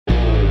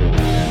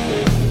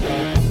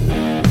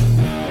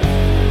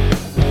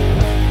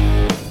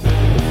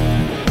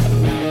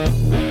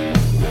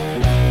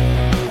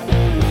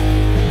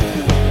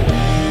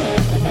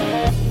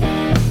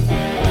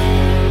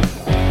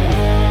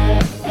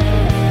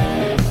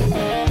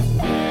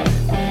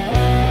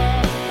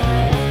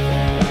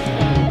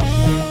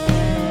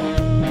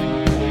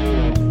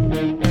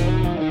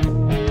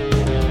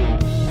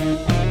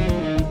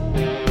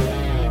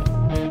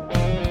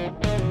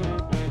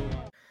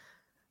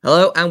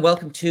Hello and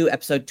welcome to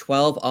episode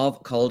 12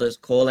 of Calder's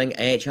Calling,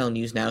 AHL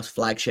News Now's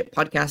flagship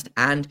podcast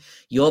and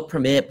your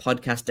premier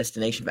podcast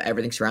destination for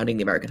everything surrounding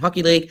the American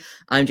Hockey League.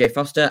 I'm Jay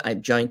Foster.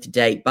 I'm joined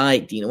today by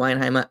Dina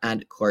Weinheimer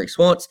and Corey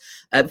Swartz.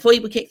 Before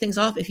we kick things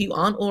off, if you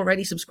aren't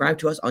already subscribed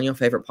to us on your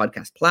favorite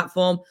podcast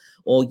platform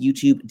or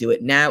YouTube, do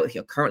it now. If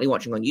you're currently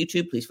watching on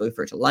YouTube, please feel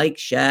free to like,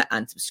 share,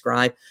 and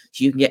subscribe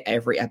so you can get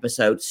every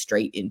episode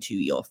straight into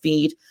your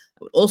feed. I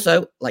would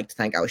also like to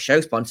thank our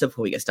show sponsor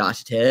before we get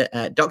started here,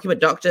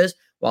 Document Doctors.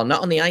 While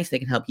not on the ice, they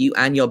can help you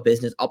and your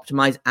business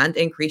optimize and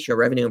increase your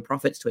revenue and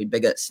profits to a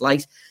bigger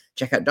slice.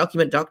 Check out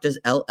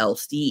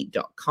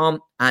documentdoctorsllc.com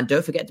and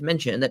don't forget to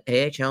mention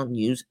that AHL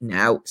News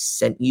Now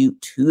sent you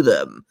to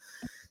them.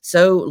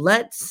 So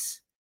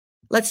let's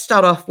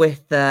start off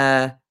with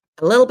a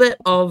little bit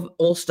of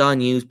All-Star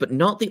news, but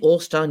not the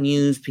All-Star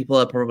news people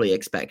are probably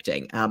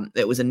expecting.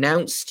 It was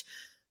announced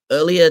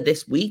earlier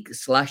this week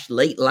 /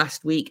 late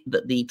last week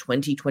that the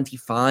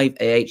 2025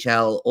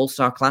 AHL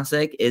All-Star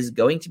Classic is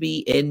going to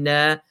be in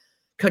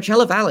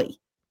Coachella Valley,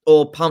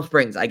 or Palm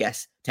Springs, I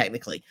guess,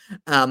 technically.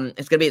 It's going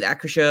to be at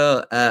the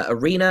Acrisure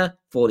Arena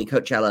for the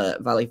Coachella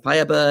Valley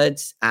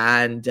Firebirds,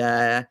 and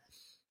it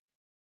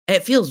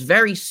feels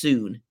very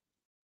soon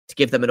to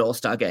give them an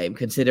All-Star game,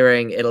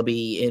 considering it'll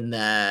be in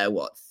their,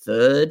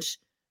 third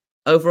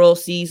overall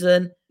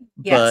season?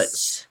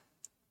 Yes.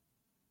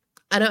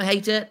 But I don't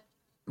hate it.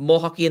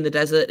 More hockey in the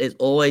desert is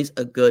always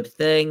a good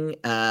thing.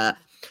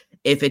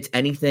 If it's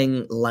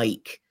anything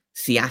like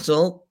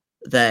Seattle,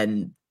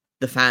 then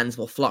the fans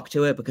will flock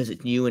to it because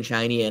it's new and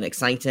shiny and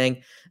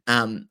exciting.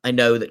 I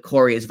know that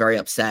Corey is very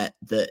upset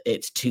that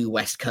it's 2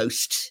 West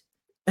Coast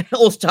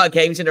All-Star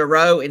games in a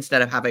row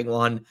instead of having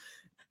one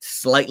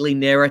slightly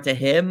nearer to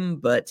him.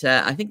 But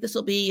I think this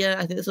will be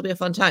a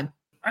fun time.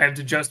 I have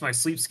to adjust my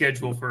sleep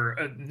schedule for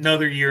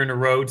another year in a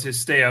row to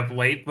stay up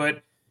late,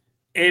 but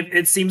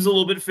it seems a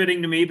little bit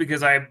fitting to me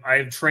because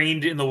I've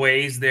trained in the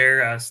ways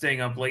there,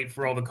 staying up late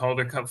for all the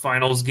Calder Cup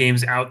Finals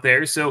games out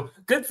there. So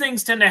good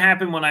things tend to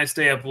happen when I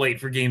stay up late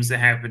for games that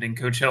happen in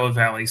Coachella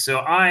Valley.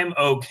 So I'm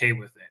okay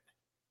with it.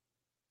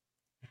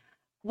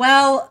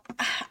 Well,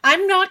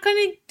 I'm not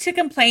going to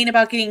complain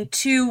about getting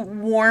 2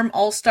 warm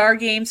All-Star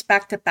games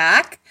back to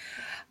back.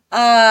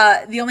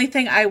 The only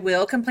thing I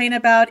will complain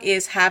about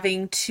is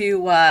having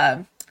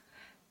to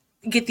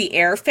get the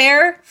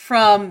airfare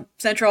from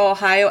Central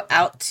Ohio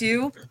out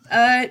to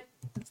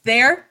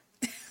there.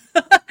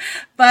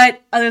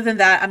 But other than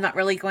that, I'm not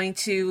really going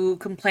to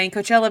complain.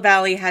 Coachella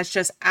Valley has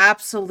just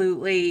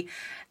absolutely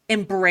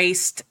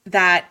embraced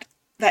that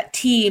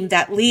team,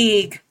 that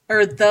league,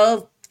 or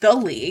the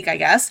league, I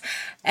guess.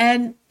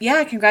 And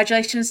yeah,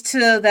 congratulations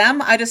to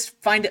them. I just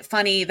find it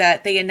funny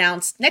that they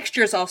announced next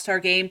year's All-Star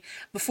game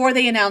before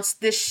they announced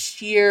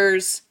this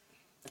year's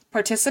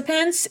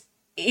participants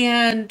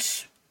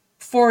and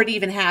before it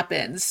even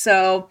happens.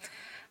 So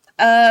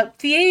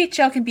the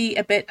AHL can be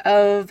a bit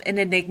of an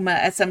enigma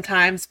at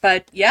sometimes,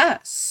 but yeah,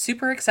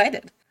 super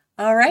excited.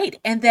 All right.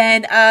 And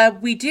then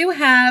we do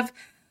have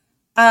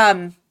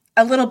a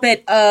little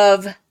bit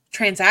of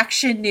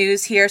transaction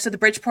news here. So the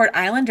Bridgeport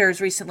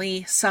Islanders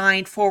recently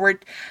signed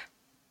forward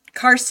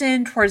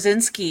Carson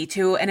Twarzinski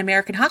to an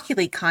American Hockey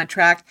League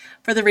contract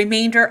for the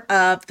remainder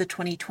of the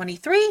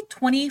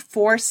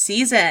 2023-24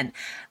 season.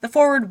 The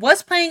forward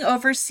was playing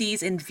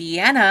overseas in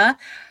Vienna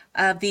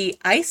of the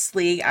Ice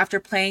League after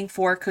playing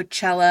for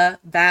Coachella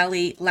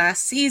Valley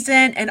last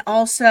season. And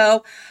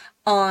also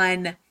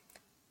on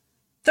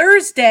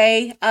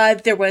Thursday,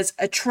 there was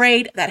a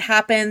trade that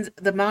happened.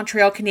 The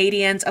Montreal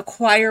Canadiens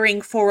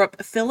acquiring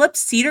forward Philip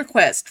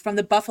Cederquist from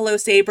the Buffalo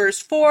Sabres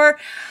for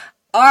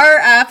our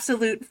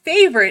absolute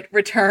favorite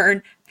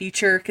return,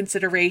 future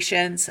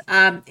considerations.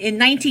 In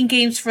 19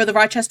 games for the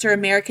Rochester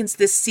Americans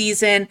this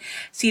season,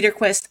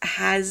 Cederquist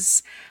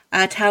has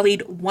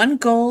tallied 1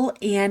 goal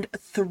and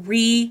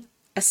 3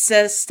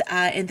 assists,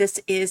 and this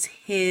is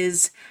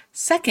his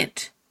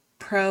second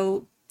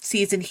pro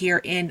season here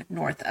in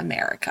North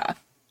America.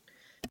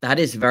 That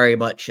is very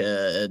much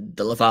the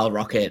Laval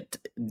Rocket,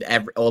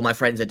 all my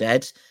friends are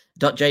dead,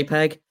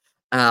 .jpg.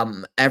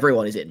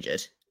 Everyone is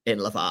injured in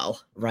Laval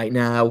right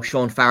now.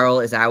 Sean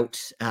Farrell is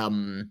out.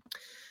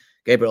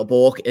 Gabriel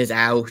Bork is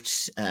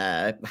out,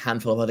 a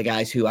handful of other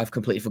guys who I've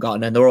completely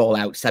forgotten, and they're all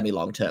out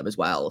semi-long term as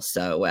well.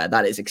 So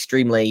that is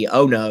extremely,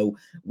 oh no,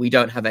 we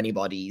don't have any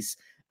bodies.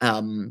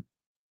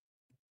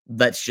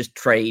 Let's just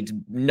trade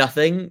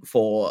nothing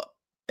for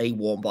a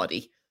warm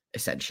body,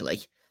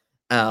 essentially.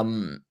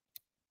 Let's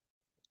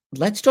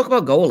talk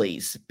about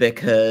goalies,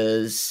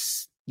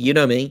 because you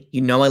know me,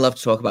 you know I love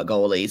to talk about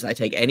goalies. I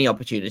take any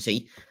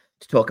opportunity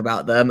to talk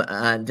about them,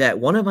 and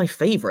one of my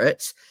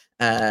favorites,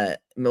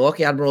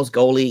 Milwaukee Admirals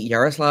goalie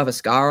Yaroslav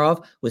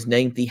Askarov was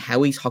named the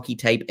Howie's Hockey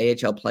Tape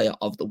AHL Player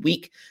of the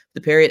Week, the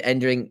period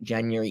ending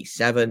January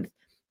 7th.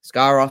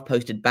 Askarov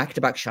posted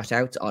back-to-back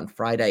shutouts on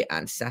Friday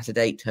and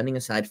Saturday, turning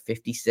aside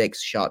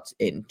 56 shots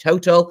in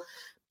total.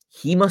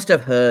 He must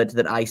have heard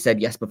that I said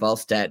Jesper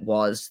Wallstedt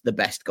was the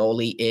best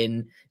goalie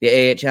in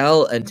the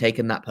AHL and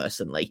taken that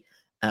personally.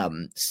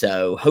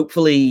 So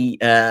hopefully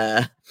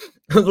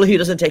hopefully he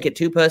doesn't take it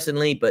too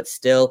personally, but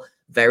still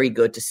very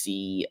good to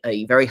see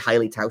a very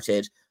highly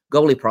touted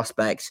goalie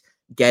prospect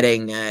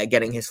getting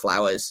his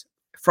flowers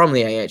from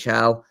the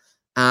AHL.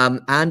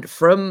 And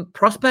from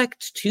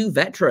prospect to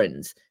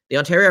veterans, the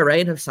Ontario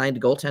Reign have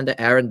signed goaltender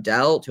Aaron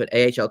Dell to an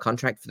AHL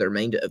contract for the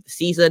remainder of the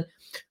season.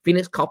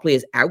 Phoenix Copley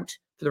is out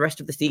for the rest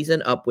of the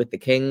season, up with the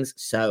Kings,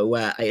 so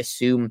I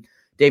assume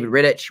David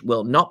Rittich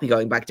will not be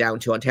going back down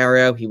to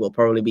Ontario. He will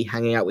probably be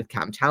hanging out with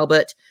Cam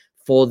Talbot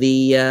for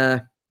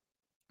the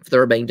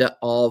remainder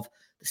of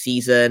the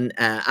season.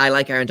 I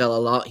like Aaron Dell a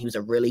lot. He was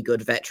a really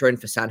good veteran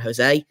for San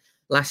Jose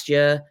last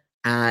year,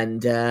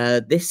 and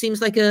this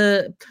seems like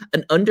an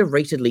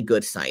underratedly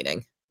good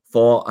signing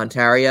for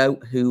Ontario,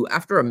 who,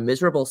 after a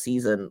miserable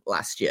season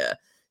last year,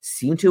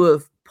 seem to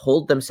have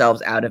pulled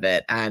themselves out of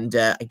it. And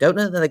I don't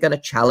know that they're going to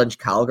challenge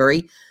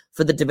Calgary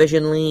for the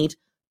division lead,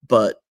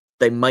 but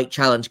they might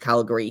challenge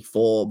Calgary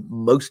for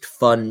most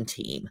fun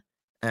team.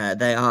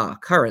 They are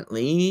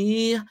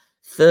currently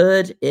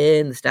third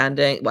in the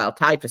standing, well,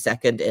 tied for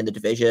second in the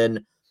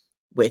division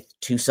with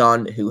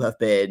Tucson, who have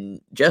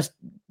been just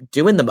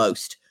doing the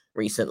most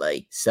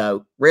recently.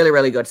 So really,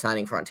 really good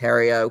signing for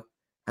Ontario.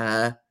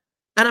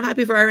 And I'm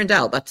happy for Aaron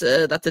Dell. That's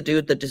a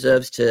dude that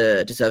deserves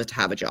to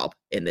have a job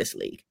in this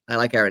league. I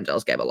like Aaron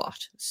Dell's game a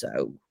lot.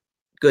 So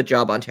good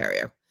job,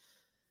 Ontario.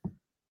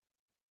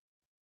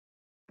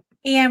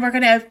 And we're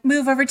going to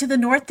move over to the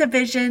North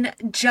Division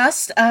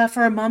just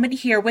for a moment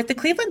here, with the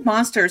Cleveland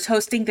Monsters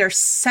hosting their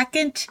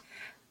second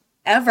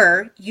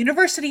ever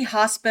University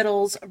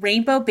Hospital's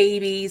Rainbow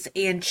Babies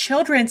and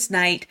Children's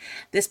Night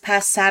this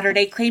past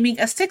Saturday, claiming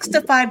a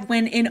 6-5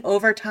 win in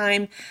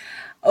overtime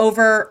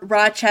over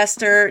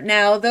Rochester.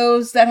 Now,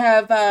 those that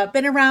have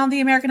been around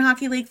the American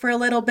Hockey League for a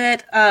little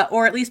bit,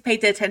 or at least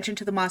paid attention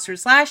to the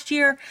Monsters last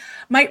year,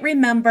 might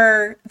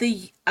remember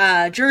the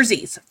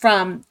jerseys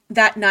from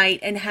that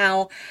night and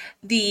how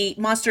the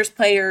Monsters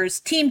players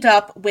teamed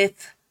up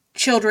with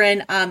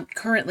children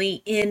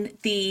currently in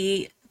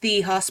the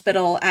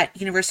hospital at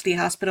University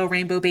Hospital,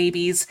 Rainbow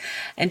Babies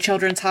and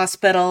Children's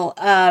Hospital,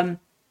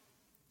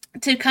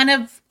 to kind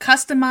of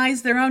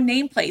customize their own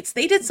nameplates.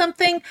 They did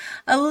something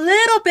a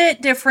little bit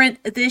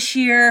different this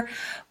year,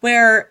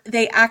 where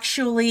they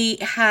actually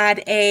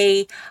had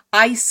a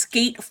Ice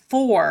Skate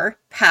 4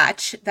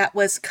 patch that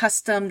was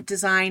custom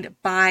designed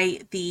by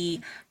the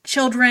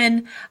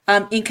children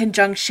in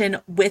conjunction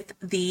with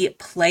the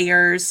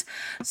players.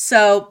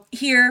 So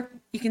here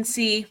you can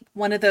see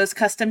one of those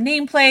custom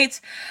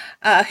nameplates.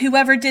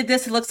 Whoever did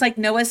this, it looks like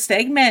Noah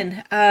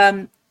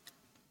Stegman,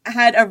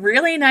 had a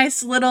really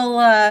nice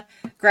little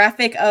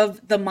graphic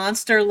of the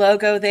Monster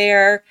logo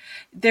there.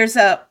 There's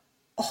a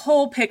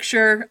whole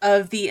picture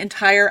of the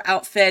entire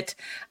outfit.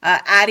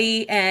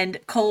 Addie and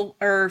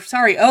Owen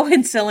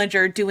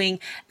Sillinger doing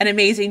an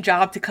amazing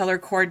job to color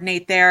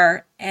coordinate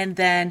there. And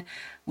then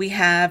we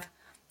have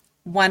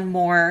one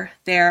more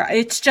there.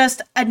 It's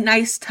just a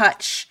nice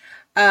touch.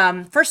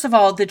 First of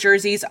all, the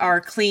jerseys are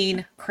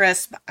clean,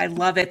 crisp. I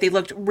love it. They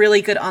looked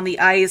really good on the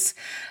ice,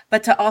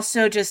 but to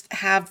also just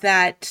have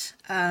that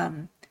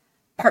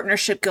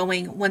partnership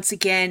going once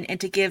again, and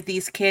to give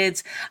these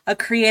kids a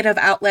creative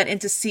outlet and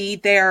to see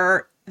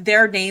their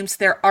names,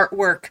 their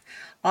artwork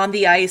on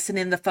the ice and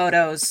in the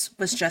photos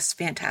was just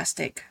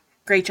fantastic.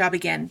 Great job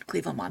again,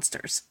 Cleveland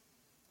Monsters.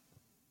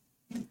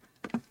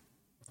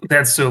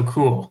 That's so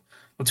cool.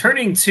 Well,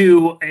 turning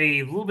to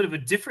a little bit of a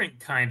different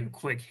kind of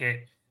quick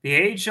hit,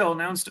 the AHL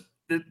announced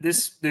that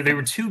there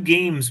were 2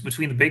 games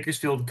between the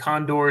Bakersfield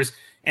Condors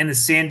and the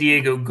San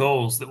Diego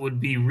Gulls that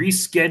would be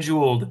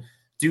rescheduled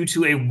due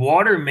to a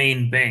water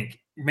main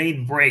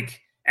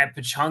break at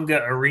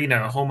Pechanga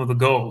Arena, home of the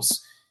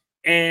Gulls.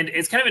 And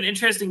it's kind of an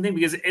interesting thing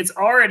because it's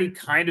already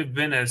kind of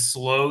been a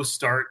slow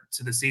start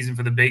to the season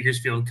for the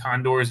Bakersfield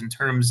Condors in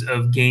terms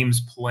of games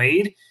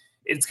played.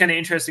 It's kind of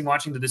interesting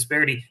watching the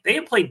disparity. They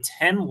have played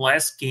 10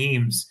 less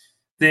games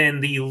than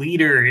the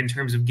leader in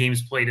terms of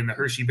games played in the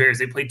Hershey Bears.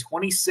 They played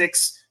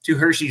 26 to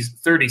Hershey's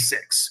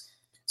 36.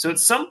 So at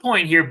some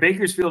point here,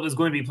 Bakersfield is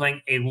going to be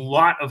playing a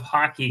lot of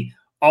hockey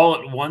all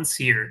at once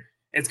here.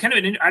 It's kind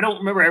of I don't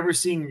remember ever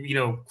seeing,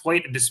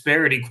 quite a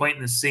disparity quite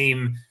in the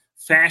same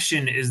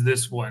fashion as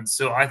this one.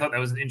 So I thought that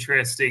was an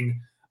interesting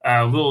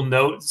little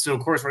note. So of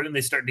course, right when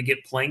they start to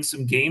get playing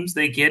some games,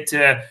 they get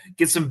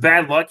some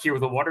bad luck here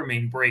with a water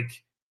main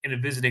break in a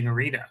visiting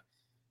arena.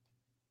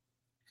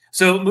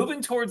 So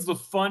moving towards the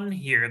fun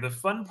here, the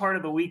fun part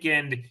of the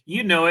weekend,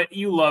 you know it,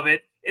 you love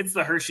it. It's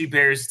the Hershey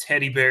Bears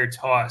Teddy Bear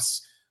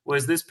Toss.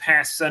 Was this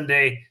past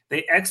Sunday.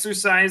 They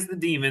exercised the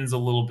demons a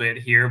little bit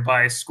here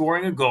by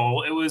scoring a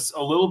goal. It was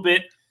a little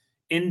bit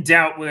in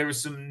doubt where there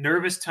was some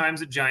nervous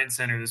times at Giant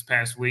Center this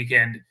past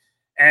weekend,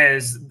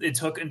 as it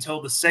took until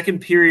the second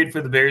period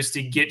for the Bears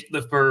to get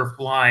the fur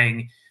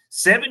flying.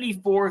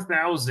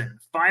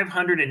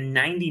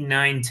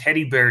 74,599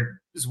 teddy bears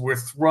were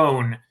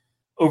thrown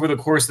over the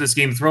course of this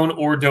game, thrown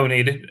or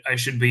donated, I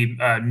should be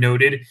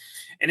noted.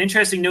 An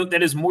interesting note,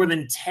 that is more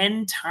than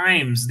 10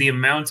 times the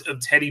amount of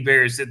teddy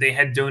bears that they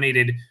had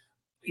donated,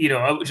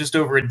 just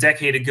over a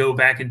decade ago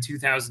back in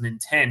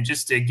 2010,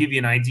 just to give you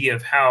an idea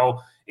of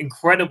how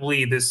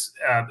incredibly this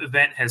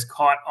event has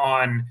caught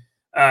on,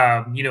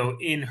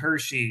 in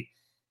Hershey.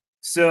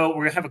 So we're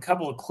going to have a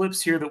couple of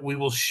clips here that we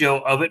will show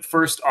of it.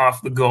 First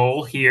off, the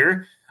goal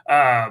here.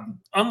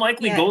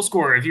 Unlikely goal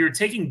scorer. If you were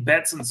taking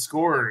bets and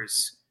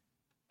scorers,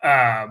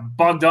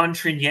 Bogdan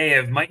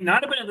Trineyev might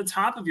not have been at the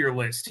top of your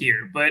list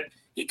here, but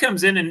he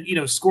comes in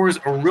and, scores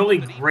a really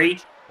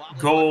great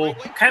goal,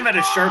 kind of at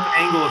a sharp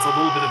angle. It's a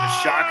little bit of a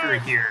shocker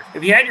here.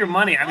 If you had your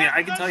money, I mean,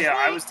 I can tell you,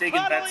 I was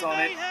taking bets on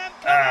it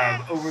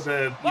over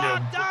the,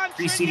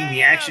 preceding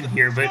the action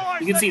here, but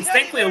you can see it's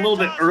thankfully a little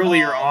bit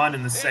earlier on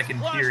in the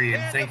second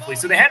period, thankfully.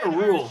 So they had a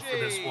rule for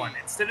this one.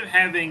 Instead of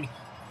having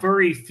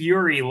Furry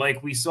Fury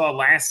like we saw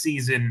last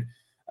season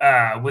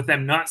with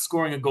them not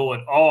scoring a goal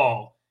at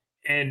all,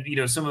 and,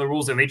 some of the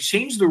rules there, they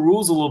changed the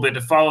rules a little bit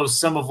to follow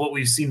some of what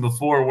we've seen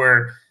before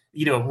where,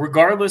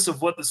 regardless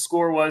of what the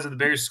score was, if the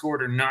Bears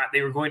scored or not,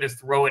 they were going to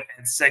throw it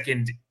at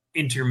second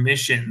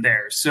intermission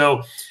there.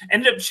 So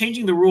ended up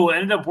changing the rule,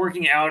 ended up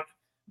working out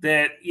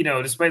that,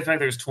 despite the fact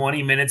there was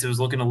 20 minutes, it was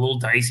looking a little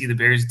dicey. The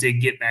Bears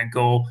did get that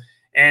goal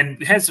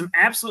and had some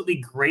absolutely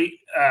great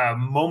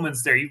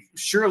moments there.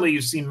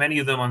 You've seen many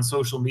of them on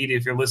social media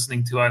if you're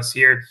listening to us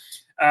here.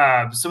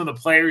 Some of the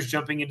players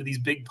jumping into these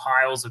big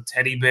piles of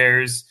teddy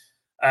bears.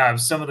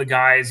 Some of the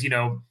guys, it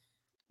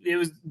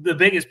was the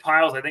biggest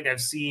piles I think I've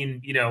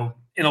seen,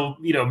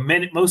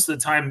 most of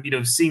the time,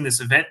 seeing this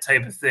event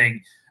type of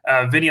thing.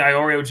 Vinny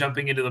Iorio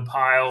jumping into the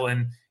pile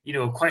and,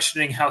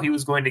 questioning how he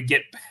was going to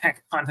get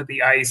back onto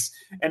the ice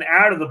and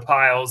out of the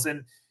piles.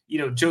 And,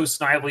 Joe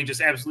Snively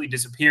just absolutely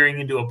disappearing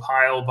into a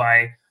pile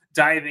by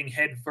diving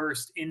head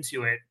first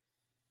into it.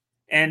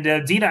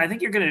 And Dina, I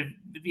think you're going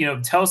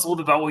to, tell us a little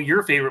bit about what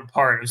your favorite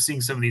part of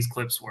seeing some of these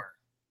clips were.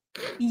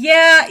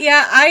 Yeah,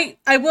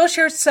 I will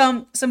share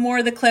some more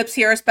of the clips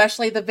here,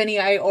 especially the Vinny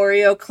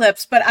Iorio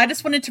clips, but I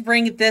just wanted to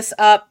bring this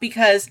up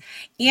because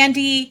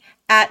Andy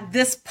at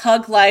This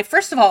Pug Life,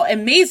 first of all,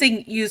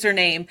 amazing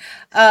username,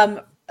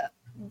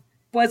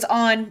 was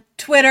on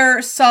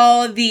Twitter,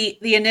 saw the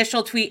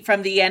initial tweet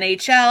from the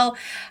NHL.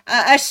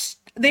 As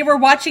they were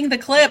watching the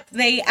clip,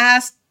 they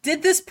asked,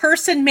 did this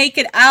person make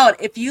it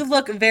out? If you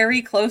look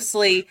very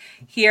closely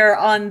here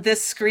on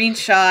this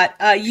screenshot,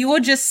 you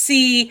will just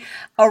see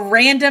a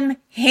random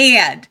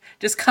hand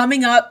just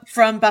coming up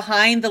from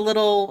behind the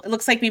little, it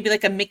looks like maybe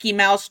like a Mickey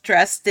Mouse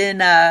dressed in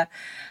a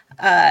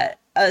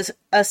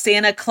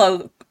Santa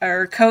cloak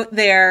or coat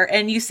there.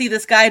 And you see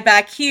this guy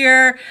back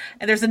here,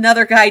 and there's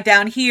another guy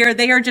down here.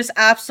 They are just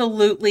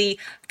absolutely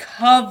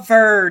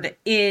covered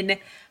in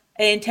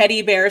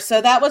teddy bears.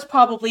 So that was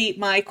probably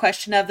my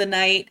question of the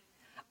night.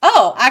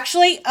 Oh,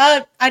 actually,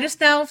 I just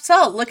now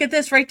saw, look at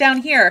this right down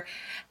here.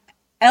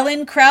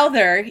 Ellen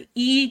Crowther,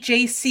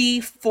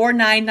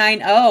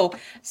 EJC4990,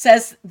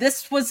 says,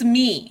 this was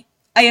me.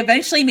 I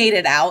eventually made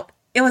it out.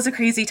 It was a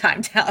crazy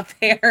time down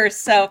there.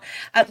 So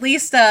at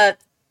least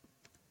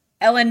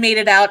Ellen made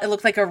it out. It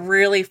looked like a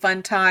really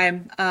fun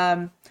time.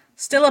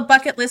 Still a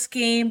bucket list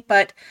game,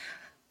 but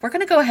we're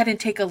going to go ahead and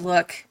take a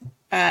look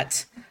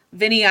at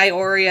Vinny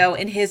Iorio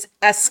and his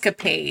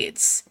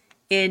escapades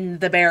in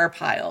the bear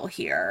pile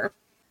here.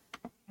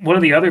 One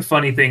of the other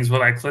funny things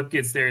while that clip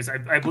gets there is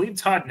I believe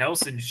Todd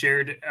Nelson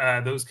shared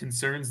those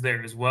concerns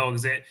there as well.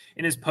 Because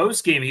in his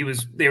post game,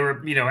 they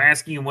were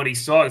asking him what he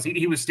saw.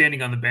 He was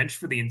standing on the bench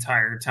for the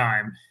entire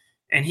time,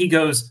 and he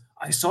goes,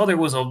 "I saw there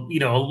was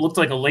looked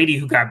like a lady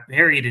who got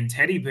buried in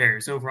teddy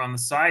bears over on the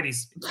side."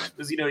 He's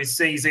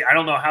saying I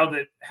don't know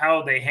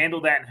how they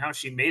handled that and how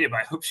she made it, but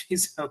I hope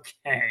she's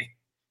okay.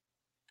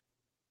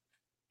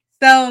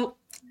 So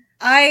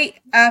I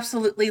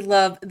absolutely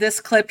love this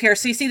clip here.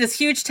 So you see this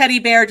huge teddy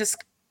bear just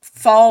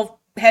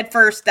fall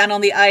headfirst down on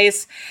the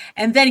ice.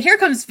 And then here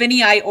comes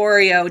Vinny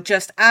Iorio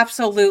just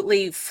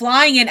absolutely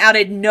flying in out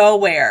of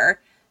nowhere.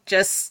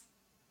 Just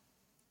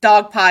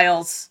dog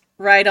piles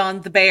right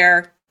on the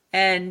bear.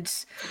 And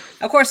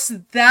of course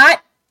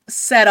that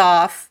set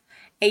off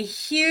a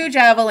huge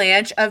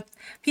avalanche of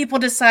people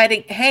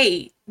deciding,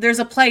 hey, there's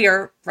a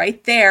player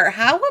right there.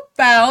 How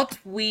about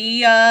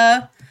we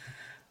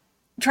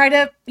try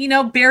to,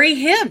 bury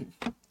him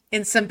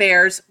in some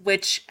bears,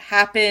 which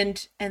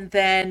happened. And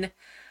then,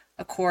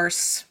 of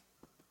course,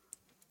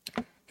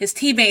 his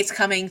teammates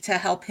coming to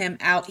help him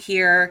out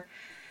here.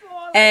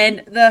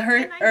 And the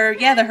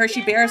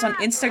Hershey Bears on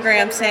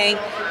Instagram saying,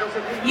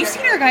 you've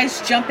seen our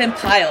guys jump in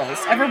piles.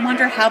 Ever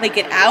wonder how they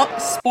get out?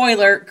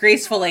 Spoiler,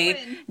 gracefully.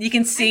 You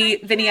can see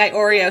Vinny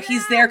Iorio.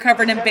 He's there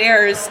covered in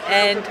bears.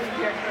 And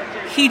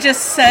he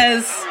just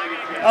says,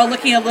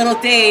 looking a little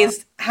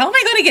dazed, how am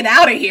I going to get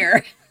out of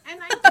here?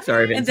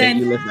 Sorry, Vincent,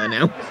 you live there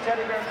now.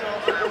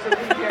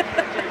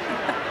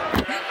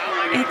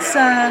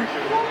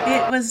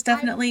 It was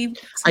definitely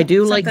I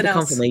do like the else.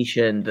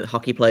 confirmation that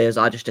hockey players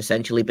are just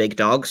essentially big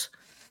dogs.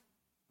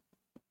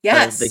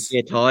 Yes. They see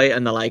a toy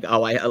and they're like,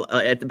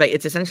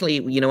 it's essentially,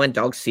 when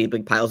dogs see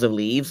big piles of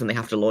leaves and they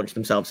have to launch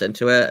themselves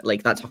into it,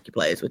 like that's hockey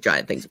players with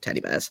giant things of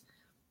teddy bears.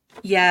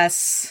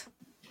 Yes.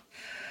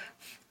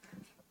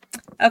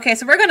 Okay,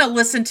 so we're going to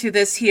listen to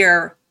this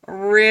here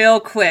real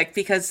quick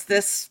because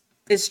this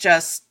is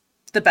just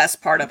the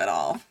best part of it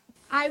all.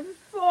 I've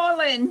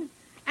fallen,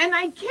 and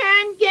I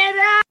can't get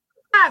up.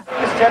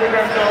 This teddy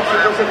bear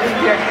doesn't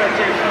meet the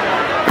expectations.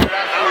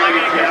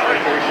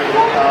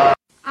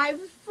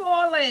 I've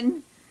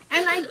fallen,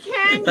 and I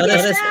can't get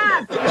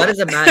up. That is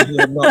a man who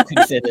had not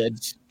considered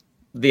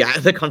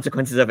the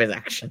consequences of his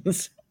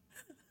actions.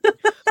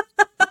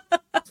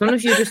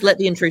 Sometimes you just let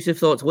the intrusive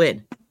thoughts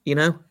win, you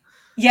know?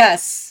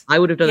 Yes. I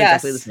would have done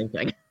exactly the same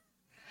thing.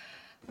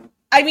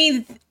 I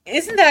mean,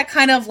 isn't that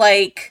kind of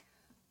like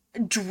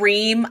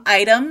dream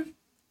item?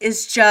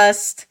 Is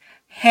just,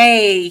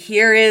 hey,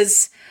 here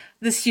is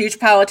this huge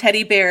pile of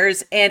teddy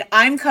bears, and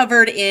I'm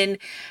covered in,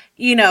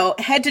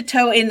 head to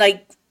toe in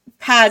like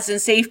pads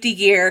and safety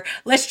gear.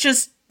 Let's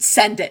just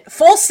send it.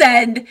 Full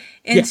send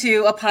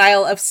into a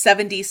pile of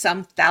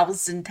 70-some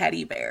thousand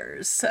teddy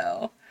bears.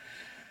 So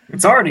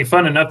it's already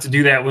fun enough to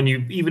do that when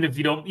even if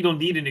you don't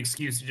need an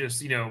excuse to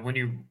just, when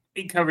you're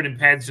covered in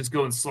pads, just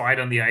go and slide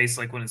on the ice,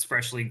 like when it's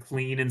freshly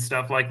clean and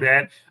stuff like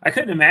that. I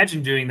couldn't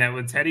imagine doing that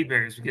with teddy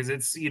bears because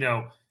it's,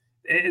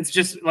 it's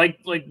just like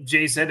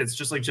Jay said, it's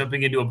just like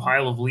jumping into a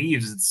pile of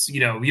leaves. It's, you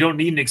don't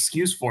need an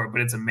excuse for it,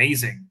 but it's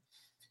amazing.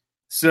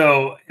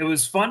 So it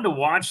was fun to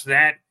watch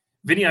that.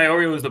 Vinny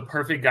Iorio is the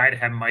perfect guy to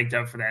have mic'd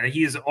up for that.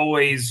 He is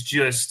always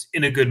just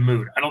in a good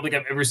mood. I don't think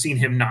I've ever seen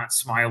him not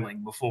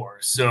smiling before.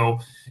 So,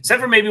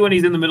 except for maybe when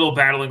he's in the middle of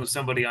battling with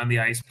somebody on the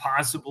ice,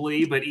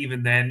 possibly. But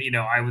even then,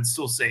 I would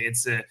still say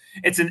it's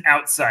an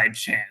outside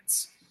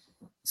chance.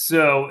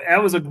 So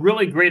that was a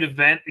really great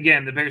event.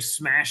 Again, the Bears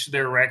smashed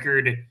their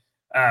record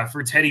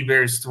for teddy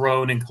bears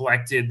thrown and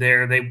collected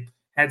there. They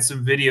had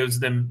some videos of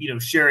them,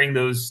 sharing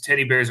those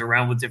teddy bears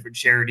around with different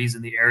charities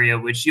in the area,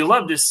 which you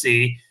love to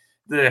see.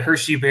 The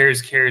Hershey Bears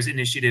Cares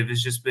initiative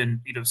has just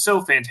been,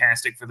 so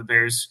fantastic for the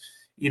Bears,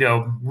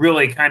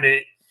 really kind of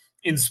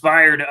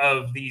inspired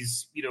of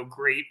these,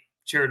 great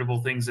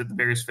charitable things that the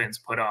Bears fans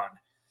put on.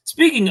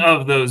 Speaking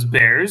of those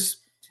Bears,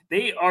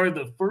 they are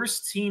the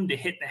first team to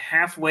hit the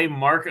halfway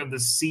mark of the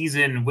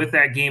season with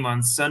that game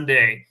on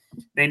Sunday.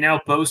 They now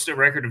boast a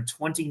record of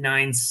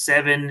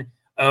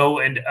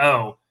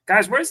 29-7-0-0.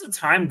 Guys, where does the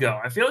time go?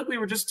 I feel like we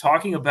were just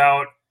talking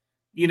about,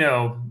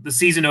 the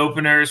season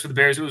openers for the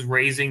Bears. It was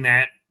raising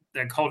that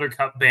Calder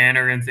Cup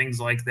banner and things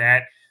like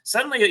that.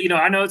 Suddenly,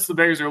 I know it's the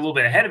Bears are a little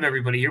bit ahead of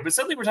everybody here, but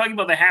suddenly we're talking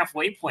about the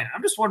halfway point.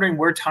 I'm just wondering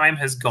where time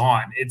has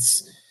gone. It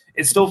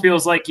still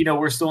feels like,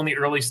 we're still in the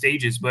early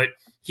stages, but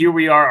here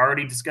we are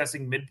already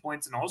discussing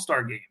midpoints and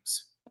all-star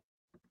games.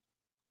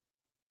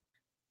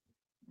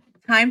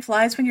 Time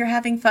flies when you're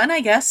having fun,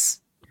 I guess.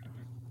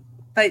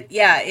 But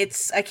yeah,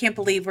 I can't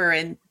believe we're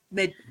in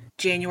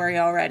mid-January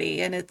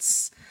already, and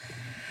it's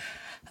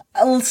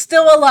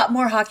still a lot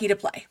more hockey to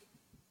play.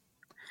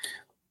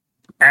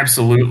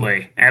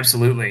 Absolutely.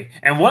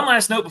 And one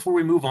last note before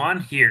we move on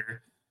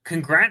here.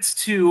 Congrats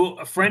to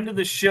a friend of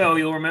the show.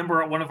 You'll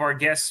remember one of our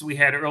guests we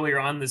had earlier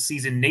on this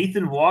season,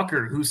 Nathan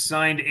Walker, who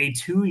signed a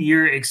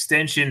 2-year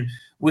extension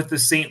with the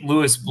St.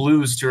 Louis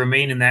Blues to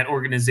remain in that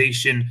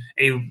organization,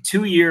 a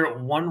 2-year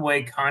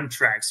one-way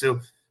contract.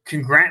 So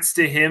congrats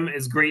to him.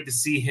 It's great to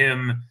see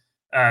him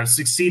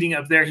succeeding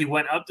up there. He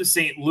went up to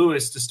St.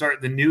 Louis to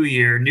start the new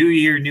year. New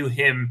year, new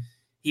him.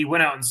 He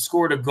went out and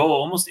scored a goal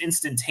almost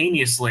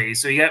instantaneously.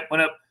 So he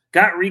went up,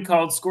 got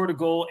recalled, scored a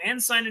goal,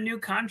 and signed a new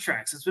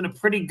contract. So it's been a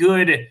pretty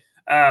good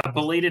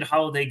belated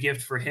holiday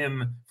gift for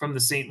him from the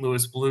St.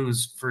 Louis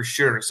Blues for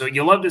sure. So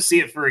you love to see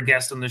it for a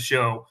guest on the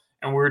show,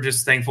 and we're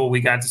just thankful we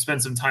got to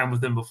spend some time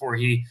with him before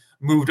he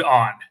moved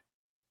on.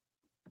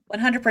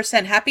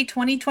 100%. Happy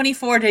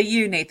 2024 to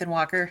you, Nathan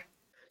Walker.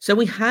 So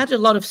we had a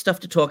lot of stuff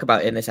to talk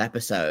about in this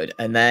episode,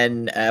 and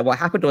then what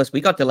happened was we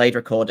got delayed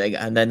recording,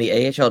 and then the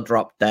AHL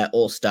dropped their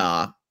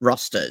all-star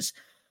rosters.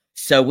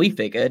 So we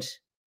figured,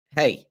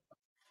 hey,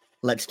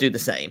 let's do the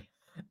same.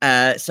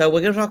 So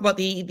we're going to talk about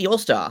the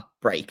all-star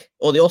break,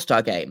 or the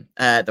all-star game.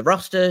 The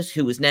rosters,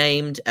 who was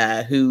named,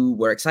 who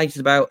we're excited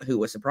about, who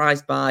we're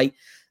surprised by,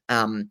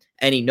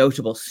 any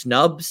notable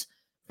snubs,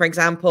 for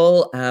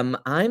example.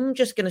 I'm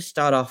just going to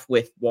start off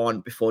with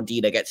one before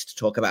Dina gets to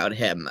talk about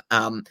him.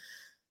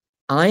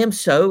 I am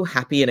so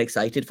happy and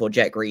excited for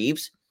Jet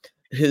Greaves,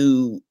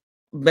 who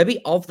maybe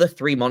of the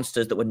 3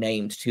 monsters that were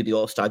named to the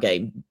All-Star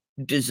game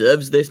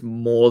deserves this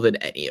more than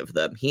any of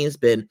them. He has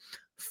been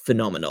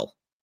phenomenal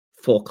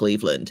for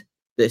Cleveland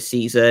this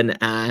season,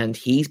 and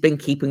he's been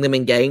keeping them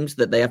in games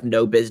that they have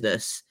no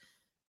business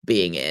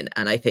being in.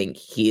 And I think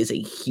he is a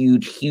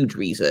huge, huge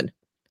reason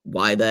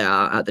why they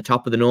are at the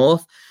top of the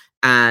North.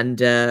 And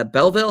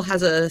Belleville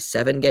has a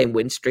 7-game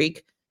win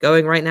streak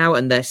going right now,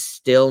 and they're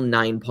still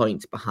 9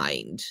 points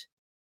behind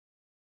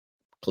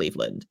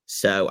Cleveland.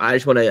 So I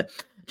just want to,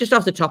 just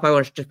off the top, I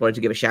wanted to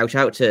give a shout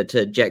out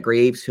to Jet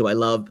Greaves, who I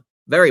love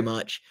very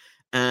much.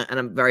 And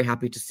I'm very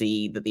happy to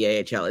see that the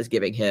AHL is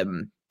giving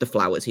him the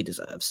flowers he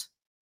deserves.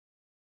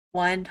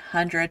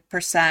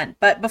 100%.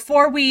 But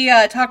before we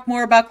talk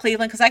more about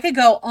Cleveland, because I could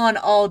go on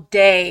all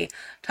day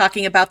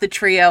talking about the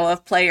trio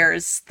of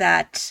players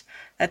that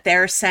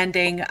they're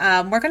sending,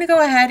 we're going to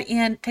go ahead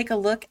and take a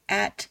look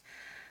at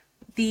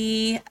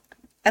the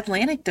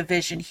Atlantic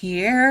Division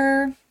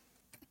here.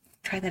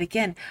 try that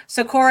again.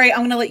 So, Corey, I'm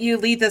going to let you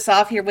lead this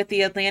off here with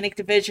the Atlantic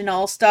Division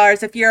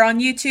All-Stars. If you're on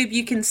YouTube,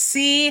 you can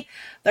see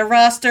the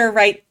roster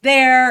right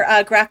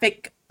there,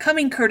 graphic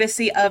coming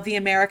courtesy of the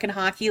American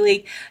Hockey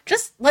League.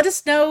 Just let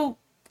us know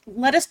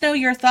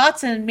your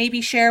thoughts and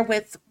maybe share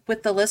with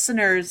the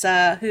listeners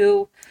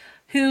who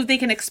they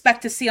can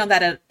expect to see on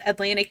that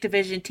Atlantic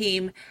Division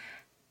team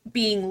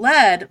being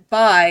led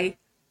by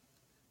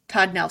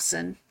Todd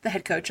Nelson, the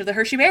head coach of the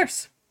Hershey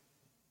Bears.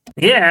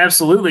 Yeah,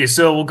 absolutely.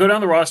 So we'll go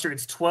down the roster.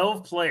 It's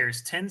 12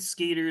 players, 10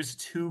 skaters,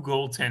 2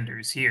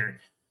 goaltenders here.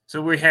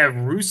 So we have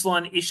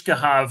Ruslan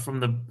Ishkahav from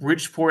the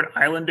Bridgeport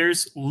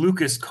Islanders,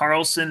 Lucas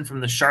Carlson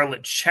from the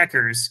Charlotte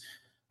Checkers,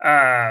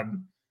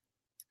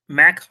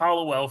 Mac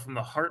Hollowell from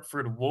the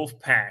Hartford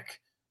Wolfpack,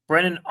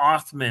 Brennan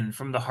Othman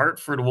from the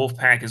Hartford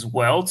Wolfpack as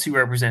well, 2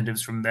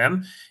 representatives from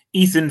them,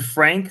 Ethan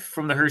Frank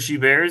from the Hershey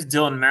Bears,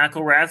 Dylan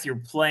McElrath, your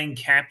playing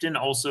captain,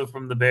 also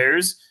from the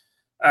Bears,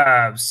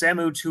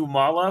 Samu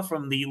Tumala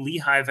from the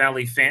Lehigh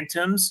Valley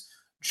Phantoms,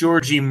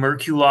 Georgi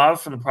Merkulov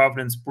from the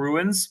Providence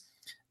Bruins,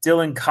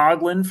 Dylan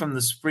Coughlin from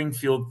the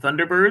Springfield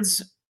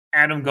Thunderbirds,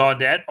 Adam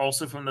Gaudette,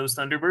 also from those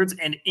Thunderbirds,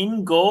 and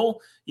in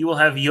goal, you will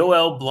have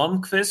Yoel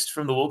Blomqvist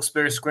from the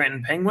Wilkes-Barre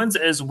Scranton Penguins,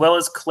 as well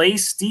as Clay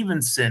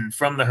Stevenson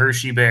from the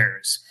Hershey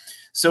Bears.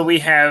 So we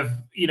have,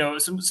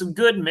 some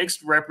good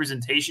mixed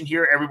representation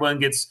here. Everyone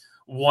gets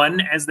one,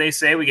 as they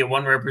say. We get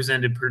one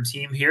represented per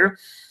team here.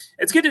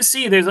 It's good to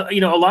see there's a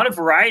lot of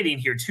variety in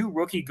here. 2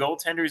 rookie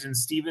goaltenders in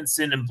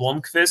Stevenson and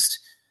Blomqvist.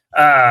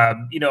 A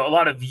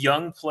lot of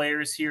young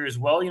players here as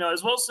well.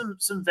 As well as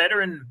some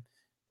veteran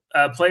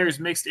players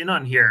mixed in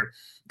on here.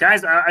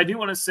 Guys, I do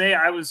want to say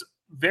I was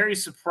very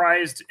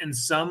surprised in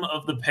some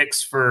of the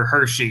picks for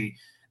Hershey,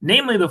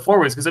 namely the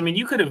forwards, because,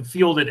 you could have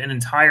fielded an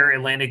entire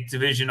Atlantic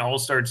Division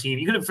All-Star team.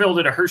 You could have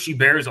fielded a Hershey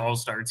Bears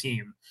All-Star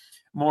team,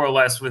 more or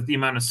less, with the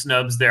amount of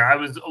snubs there. I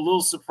was a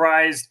little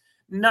surprised.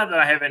 Not that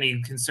I have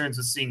any concerns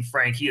with seeing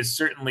Frank. He has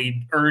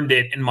certainly earned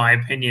it, in my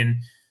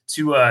opinion,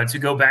 to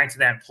go back to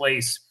that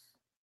place.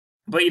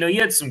 But, he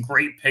had some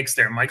great picks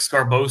there. Mike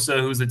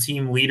Scarbosa, who's the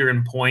team leader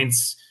in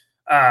points.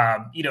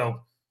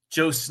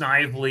 Joe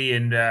Snively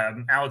and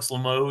Alex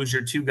Limoges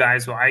are 2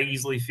 guys who I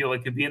easily feel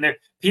like could be in there.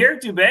 Pierre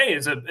Dubé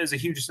is a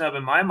huge snub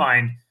in my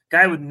mind.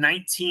 Guy with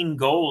 19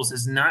 goals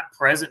is not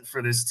present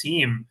for this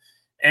team.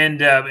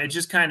 And it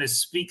just kind of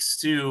speaks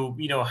to,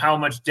 how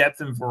much depth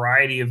and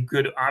variety of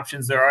good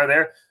options there are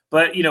there.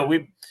 But,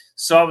 we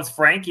saw with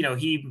Frank,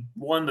 he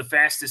won the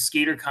fastest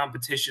skater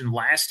competition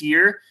last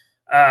year.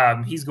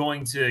 He's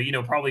going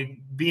to, probably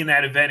be in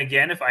that event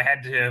again if I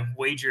had to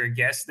wager a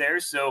guess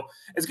there. So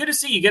it's good to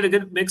see you get a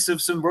good mix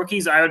of some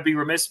rookies. I would be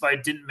remiss if I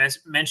didn't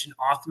mention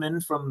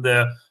Othman from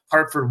the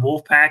Hartford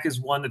Wolfpack is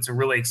one that's a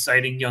really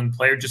exciting young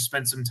player. Just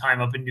spent some time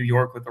up in New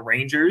York with the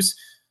Rangers.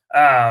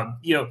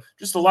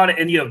 Just a lot of,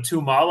 and,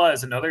 Tumala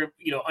is another,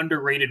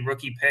 underrated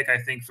rookie pick, I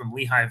think, from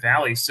Lehigh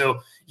Valley.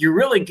 So you're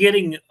really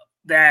getting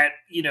that,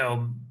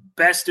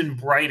 best and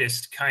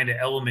brightest kind of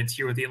element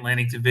here with the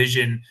Atlantic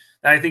Division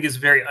that I think is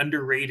very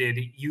underrated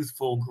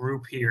youthful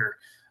group here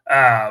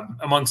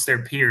amongst their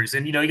peers.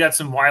 And, you got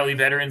some wily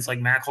veterans like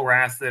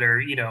McElrath that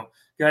are,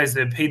 guys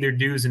that have paid their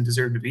dues and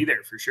deserve to be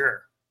there for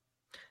sure.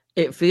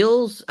 I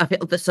feel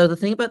so. The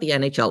thing about the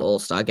NHL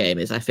All-Star Game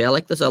is I feel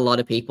like there's a lot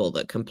of people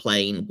that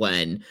complain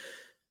when,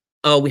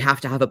 we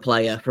have to have a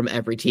player from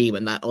every team,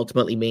 and that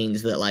ultimately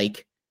means that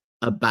like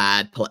a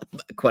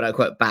quote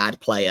unquote bad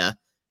player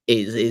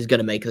is going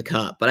to make the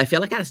cut. But I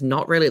feel like that's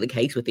not really the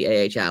case with the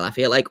AHL. I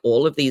feel like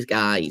all of these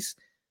guys,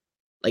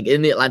 like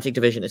in the Atlantic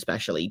Division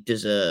especially,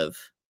 deserve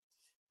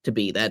to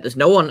be there. There's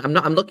no one.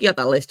 I'm looking at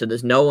that list, and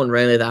there's no one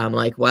really that I'm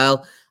like,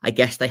 well, I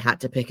guess they had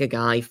to pick a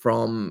guy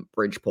from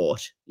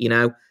Bridgeport,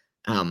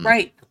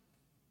 Right.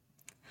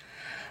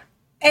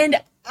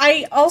 And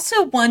I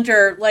also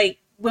wonder, like,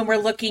 when we're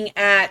looking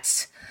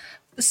at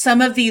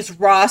some of these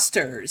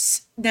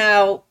rosters,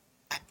 now,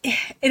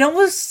 it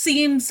almost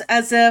seems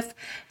as if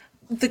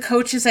the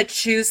coaches that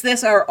choose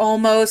this are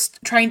almost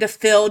trying to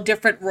fill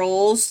different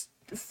roles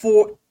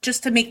for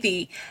just to make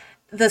the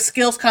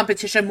skills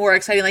competition more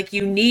exciting. Like,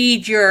 you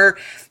need your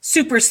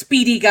super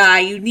speedy guy,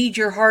 you need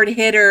your hard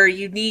hitter,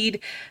 you need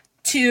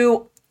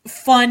 2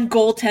 fun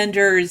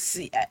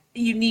goaltenders,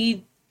 you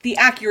need the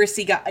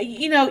accuracy guy.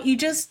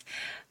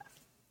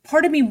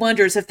 Part of me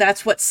wonders if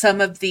that's what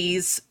some of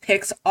these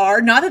picks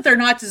are. Not that they're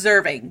not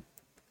deserving,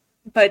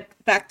 but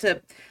back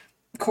to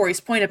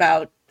Corey's point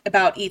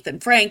about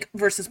Ethan Frank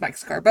versus Mike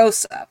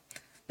Scarbosa.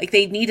 Like,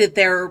 they needed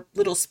their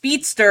little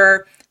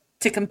speedster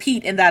to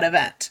compete in that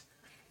event.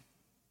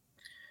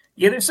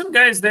 Yeah, there's some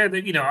guys there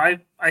that,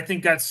 I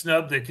think got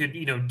snubbed that could,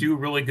 do a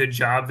really good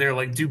job there.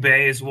 Like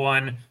Dubé is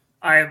one.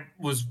 I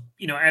was,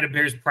 at a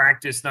Bears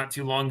practice not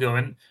too long ago,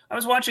 and I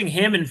was watching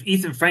him and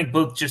Ethan Frank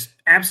both just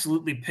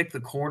absolutely pick the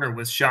corner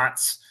with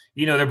shots.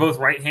 They're both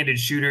right-handed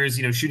shooters,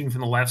 shooting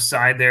from the left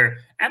side. They're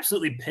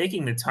absolutely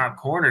picking the top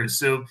corners.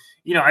 So,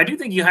 I do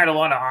think you had a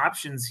lot of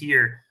options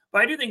here,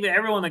 but I do think that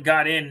everyone that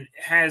got in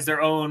has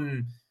their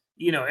own,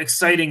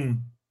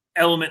 exciting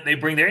element they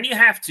bring there. And you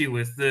have to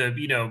with the,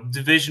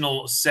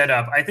 divisional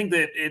setup. I think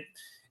that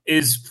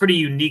is pretty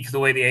unique the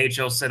way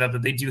the AHL set up,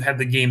 that they do have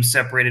the game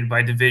separated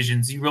by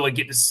divisions. You really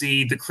get to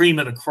see the cream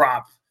of the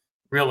crop,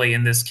 really,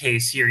 in this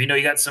case here.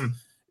 You got some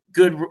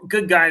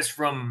good guys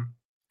from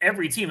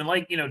every team.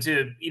 And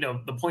to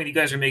the point you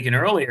guys are making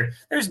earlier,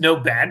 there's no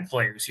bad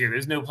players here.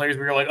 There's no players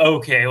where you're like,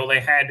 okay, well, they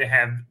had to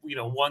have,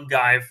 one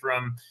guy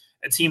from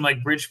a team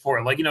like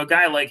Bridgeport, a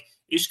guy like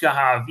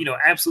Ishkahav,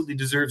 absolutely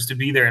deserves to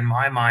be there in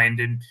my mind.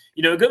 And,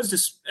 it goes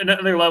to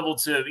another level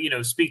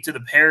to, speak to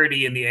the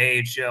parity in the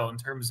AHL in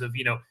terms of,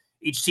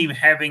 each team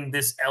having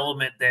this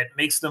element that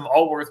makes them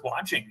all worth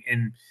watching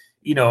in,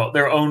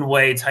 their own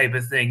way type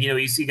of thing.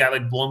 You see a guy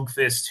like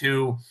Blomqvist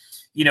who,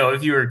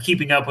 if you were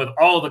keeping up with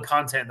all the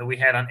content that we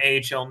had on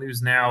AHL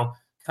News Now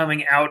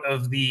coming out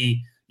of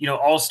the,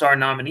 All-Star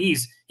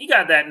nominees, he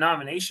got that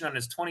nomination on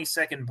his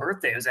 22nd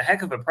birthday. It was a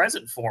heck of a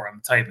present for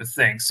him type of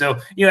thing. So,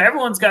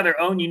 everyone's got their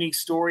own unique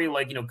story.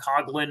 Like,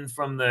 Coughlin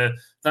from the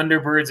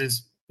Thunderbirds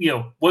is,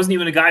 wasn't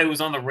even a guy who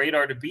was on the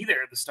radar to be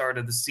there at the start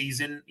of the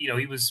season.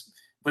 He was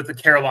with the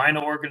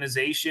Carolina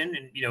organization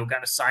and,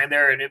 got assigned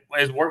there, and it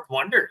has worked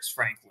wonders,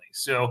 frankly.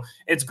 So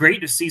it's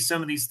great to see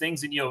some of these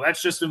things. And,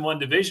 that's just in one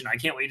division. I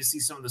can't wait to see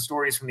some of the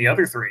stories from the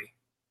other three.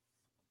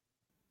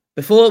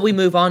 Before we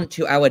move on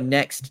to our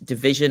next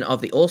division of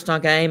the All-Star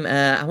Game,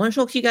 I want to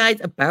talk to you guys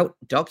about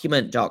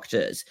Document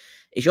Doctors.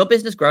 Is your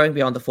business growing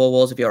beyond the four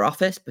walls of your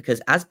office?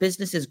 Because as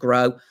businesses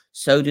grow,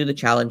 so do the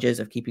challenges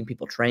of keeping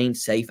people trained,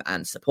 safe,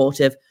 and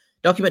supportive.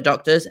 Document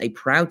Doctors, a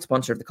proud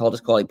sponsor of the Calder's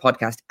Calling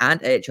podcast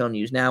and AHL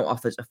News Now,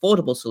 offers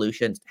affordable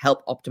solutions to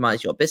help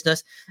optimize your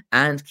business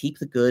and keep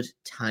the good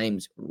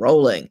times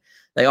rolling.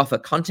 They offer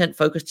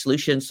content-focused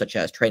solutions such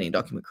as training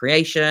document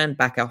creation,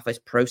 back office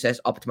process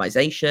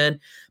optimization,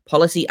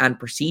 policy and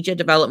procedure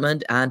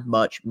development, and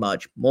much,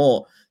 much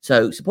more.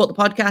 So support the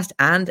podcast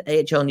and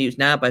AHL News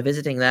Now by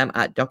visiting them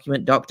at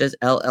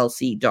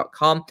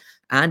documentdoctorsllc.com.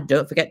 And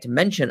don't forget to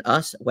mention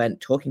us when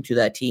talking to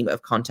their team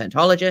of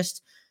contentologists.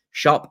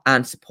 Shop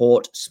and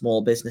support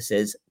small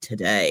businesses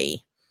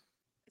today.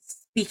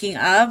 Speaking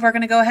of, we're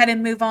going to go ahead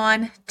and move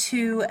on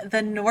to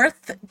the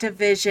North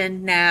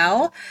Division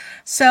now.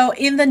 So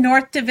in the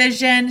North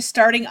Division,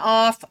 starting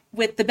off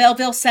with the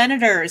Belleville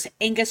Senators,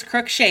 Angus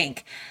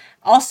Crookshank.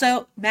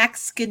 Also,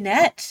 Max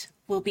Gannett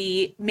will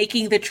be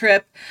making the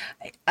trip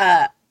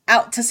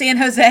out to San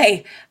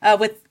Jose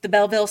with the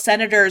Belleville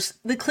Senators.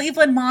 The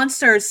Cleveland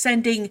Monsters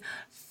sending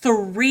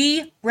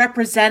 3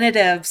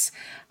 representatives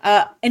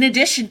in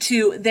addition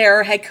to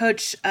their head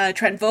coach,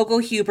 Trent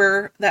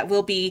Vogelhuber, that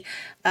will be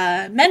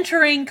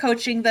mentoring,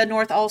 coaching the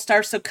North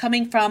All-Stars. So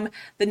coming from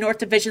the North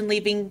Division,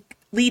 leading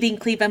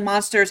Cleveland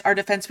Monsters are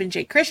defenseman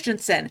Jay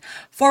Christensen,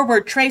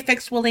 forward Trey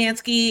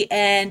Fix-Wolanski,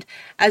 and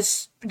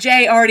as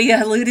Jay already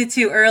alluded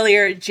to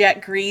earlier,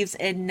 Jet Greaves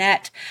in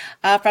net.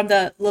 From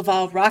the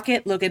Laval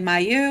Rocket, Logan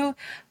Mailloux,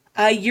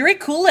 Yuri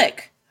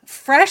Kulik,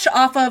 fresh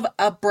off of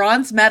a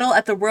bronze medal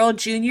at the World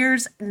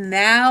Juniors,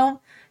 now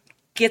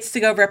gets to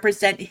go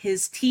represent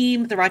his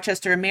team, the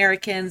Rochester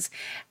Americans,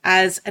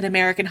 as an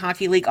American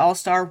Hockey League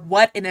All-Star.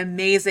 What an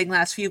amazing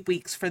last few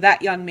weeks for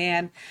that young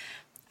man.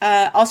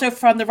 Also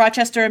from the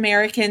Rochester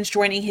Americans,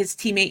 joining his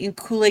teammate in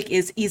Kulik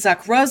is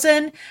Isaac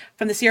Rosen.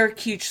 From the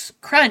Syracuse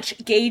Crunch,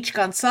 Gage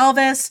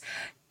Gonsalves.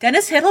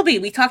 Dennis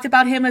Hiddleby, we talked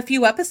about him a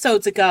few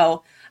episodes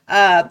ago.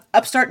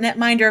 Upstart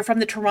netminder from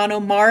the Toronto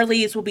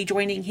Marlies will be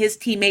joining his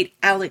teammate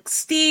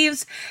Alex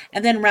Steeves.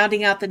 And then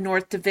rounding out the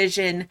North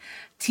Division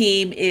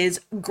team is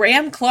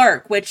Graham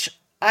Clark, which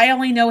I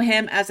only know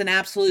him as an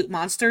absolute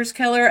monsters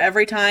killer.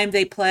 Every time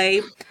they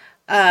play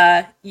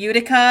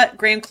Utica,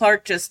 Graham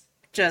Clark just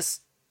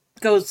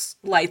goes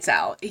lights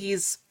out.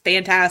 He's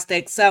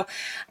fantastic. So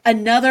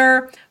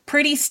another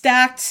pretty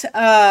stacked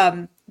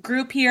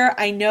group here.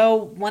 I know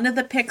one of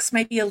the picks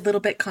might be a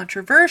little bit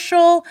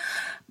controversial.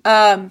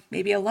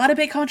 Maybe a lot of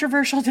bit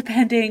controversial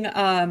depending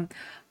on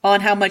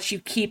how much you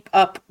keep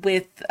up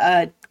with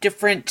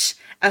different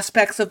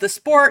aspects of the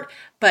sport,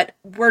 but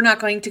we're not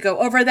going to go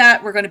over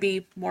that. We're going to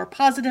be more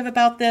positive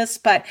about this,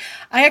 but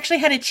I actually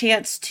had a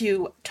chance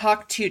to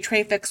talk to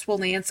Trey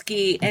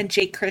Fix-Wolanski and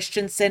Jake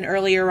Christensen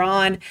earlier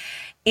on,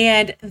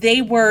 and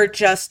they were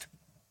just,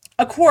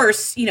 of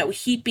course,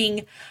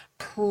 heaping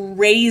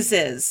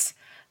praises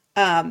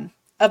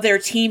of their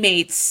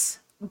teammates.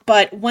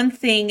 But one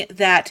thing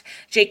that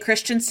Jake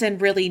Christensen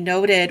really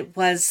noted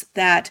was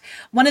that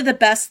one of the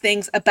best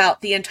things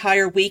about the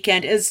entire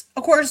weekend is,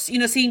 of course,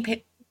 seeing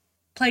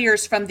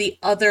players from the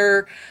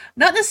other,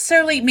 not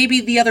necessarily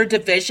maybe the other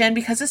division,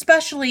 because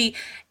especially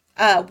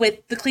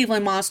with the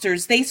Cleveland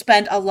Monsters, they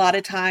spend a lot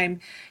of time,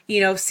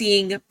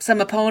 seeing some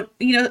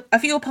a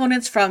few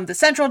opponents from the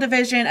Central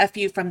Division, a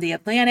few from the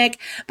Atlantic,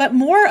 but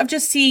more of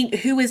just seeing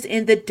who is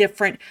in the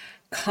different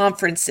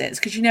conferences,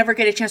 because you never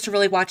get a chance to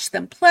really watch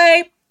them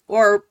play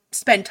or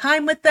spend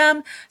time with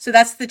them. So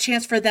that's the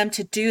chance for them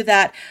to do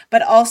that.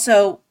 But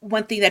also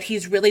one thing that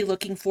he's really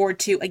looking forward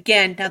to,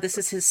 again, now this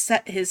is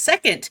his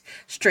second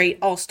straight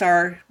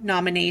All-Star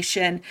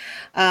nomination.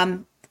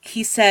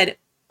 He said,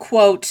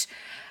 quote,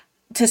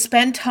 to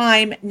spend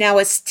time now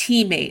as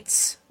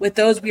teammates with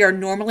those we are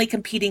normally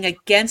competing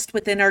against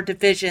within our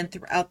division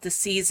throughout the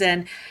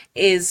season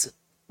is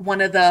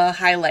one of the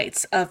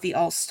highlights of the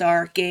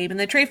All-Star game. And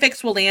then Trey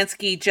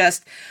Fix-Wolanski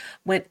just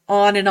went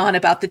on and on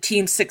about the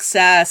team's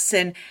success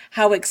and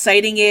how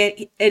exciting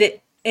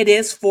it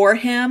is for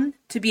him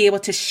to be able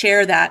to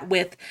share that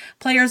with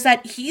players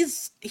that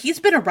he's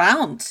been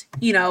around,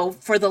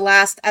 for the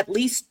last at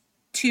least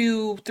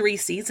 2-3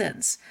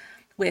 seasons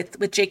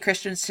with Jake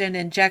Christensen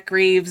and Jack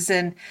Reeves.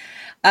 And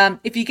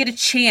if you get a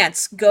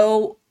chance,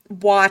 go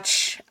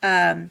watch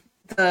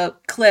the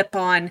clip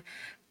on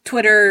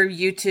Twitter,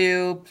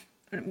 Twitter,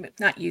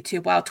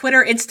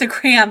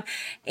 Instagram,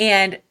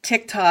 and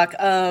TikTok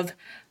of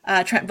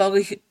Trent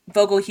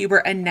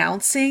Vogelhuber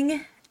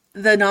announcing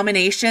the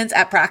nominations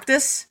at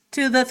practice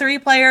to the 3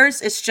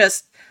 players. It's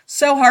just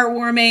so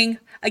heartwarming.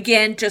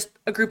 Again, just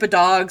a group of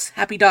dogs,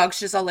 happy dogs,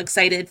 just all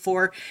excited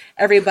for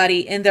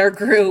everybody in their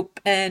group.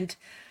 And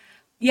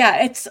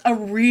yeah, it's a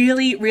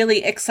really,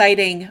 really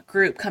exciting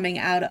group coming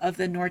out of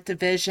the North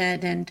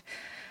Division. And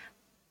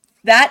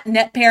that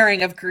net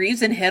pairing of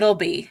Greaves and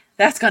Hiddleby,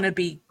 that's going to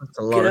be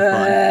a lot of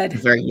fun.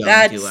 Very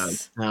young duo.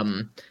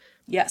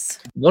 Yes.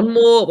 One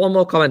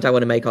more comment I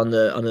want to make on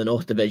the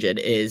North Division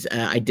is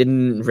I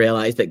didn't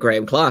realize that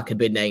Graham Clark had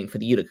been named for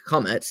the Utica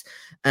Comets.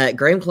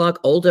 Graham Clark,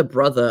 older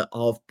brother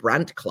of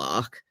Brant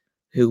Clark,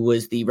 who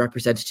was the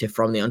representative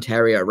from the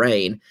Ontario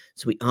Reign.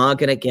 So we are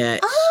going to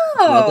get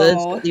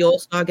brothers at the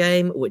All-Star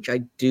game, which I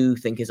do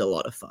think is a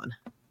lot of fun.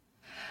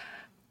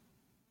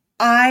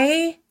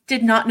 I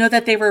did not know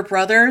that they were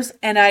brothers,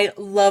 and I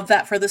love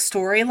that for the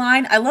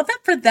storyline. I love that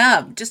for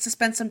them, just to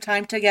spend some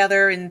time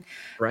together in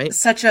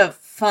such a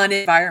fun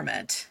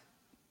environment.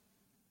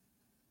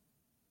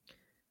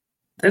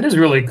 That is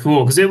really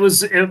cool,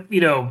 because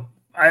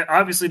I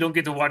obviously don't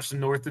get to watch the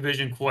North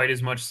Division quite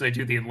as much as I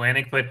do the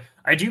Atlantic, but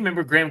I do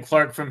remember Graham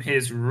Clark from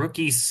his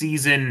rookie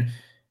season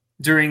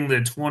during the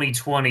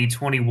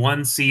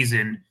 2020-21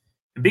 season,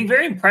 and being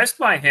very impressed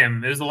by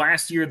him. It was the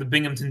last year of the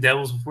Binghamton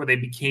Devils before they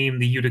became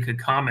the Utica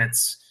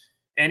Comets.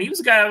 And he was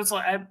a guy I was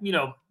like,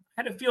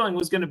 had a feeling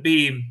was going to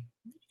be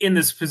in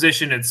this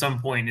position at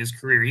some point in his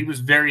career. He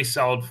was very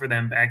solid for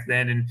them back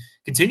then and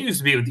continues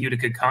to be with the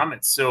Utica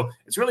Comets. So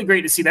it's really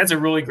great to see. That's a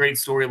really great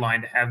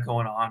storyline to have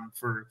going on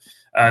for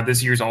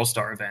this year's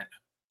All-Star event.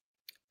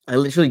 I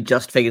literally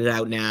just figured it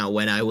out now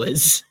when I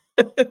was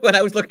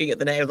looking at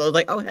the names. I was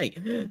like, oh,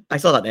 hey, I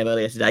saw that name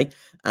earlier today.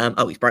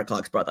 He's Brant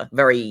Clark's brother.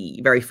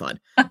 Very, very fun.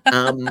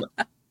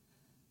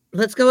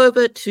 Let's go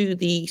over to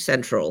the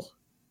Central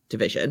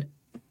Division.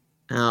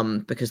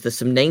 Because there's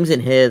some names in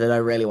here that I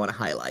really want to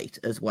highlight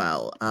as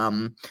well.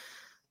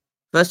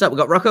 First up, we've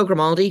got Rocco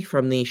Grimaldi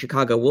from the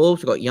Chicago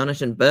Wolves. We've got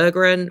Jonathan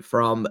Berggren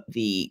from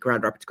the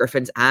Grand Rapids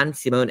Griffins and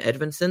Simone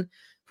Edvinsson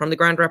from the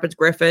Grand Rapids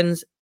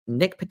Griffins.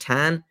 Nick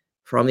Patan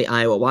from the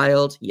Iowa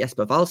Wild.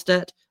 Jesper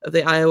Wallstedt of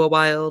the Iowa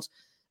Wild.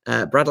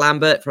 Brad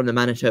Lambert from the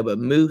Manitoba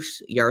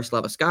Moose.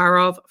 Yaroslav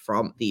Askarov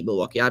from the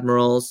Milwaukee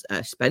Admirals.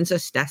 Spencer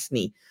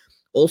Stastny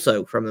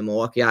also from the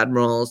Milwaukee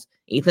Admirals.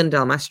 Ethan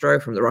Del Mastro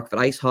from the Rockford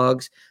Ice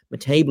Hogs,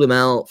 Matej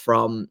Blumel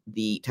from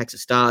the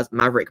Texas Stars,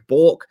 Maverick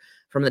Bork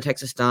from the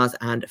Texas Stars,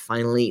 and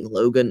finally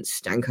Logan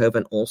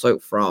Stankoven also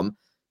from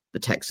the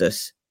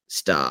Texas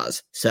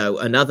Stars. So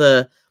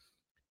another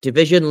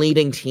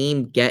division-leading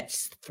team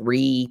gets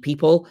 3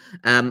 people.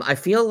 I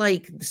feel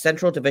like the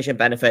Central Division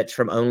benefits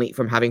from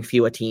having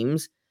fewer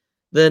teams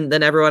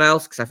than everyone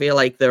else, because I feel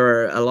like there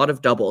are a lot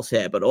of doubles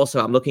here, but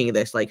also I'm looking at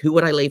this like, who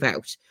would I leave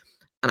out?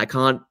 And I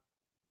can't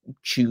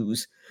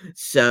choose.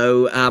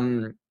 So I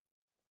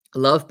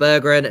love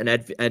Berggren and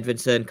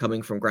Edvinsson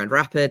coming from Grand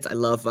Rapids. I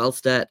love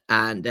Wallstedt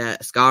and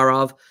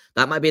Askarov.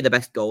 That might be the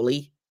best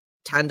goalie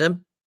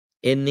tandem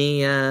in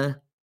the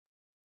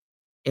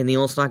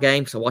All-Star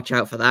game, so watch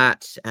out for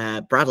that.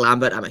 Brad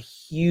Lambert, I'm a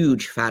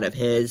huge fan of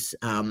his.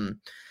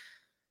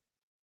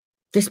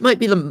 This might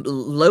be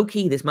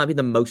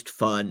the most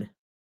fun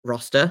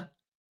roster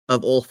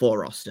of all 4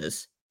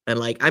 rosters. And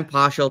I'm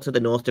partial to the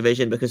North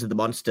Division because of the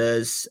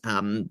Monsters.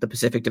 The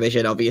Pacific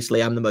Division,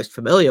 obviously, I'm the most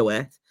familiar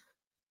with.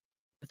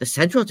 But the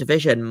Central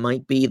Division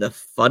might be the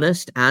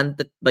funnest,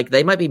 and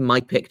they might be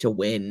my pick to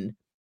win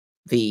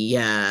the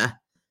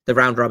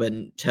round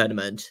robin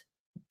tournament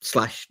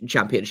 /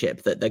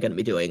 championship that they're going to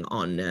be doing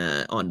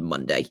on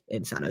Monday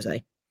in San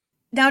Jose.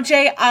 Now,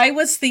 Jay, I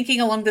was thinking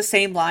along the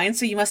same line,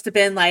 so you must have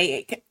been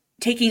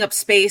taking up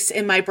space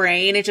in my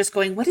brain and just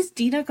going, what is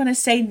Dina going to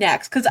say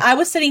next? Because I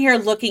was sitting here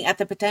looking at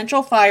the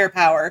potential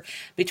firepower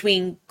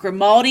between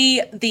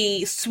Grimaldi,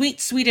 the sweet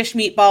Swedish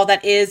meatball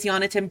that is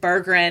Jonathan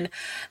Berggren,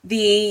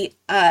 the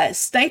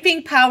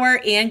sniping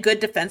power and good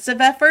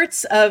defensive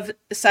efforts of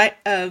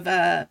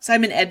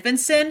Simon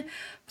Edvinsson,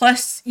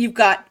 plus you've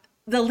got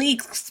the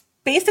league's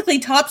basically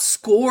top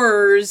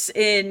scorers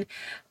in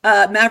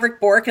Maverick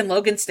Bork and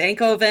Logan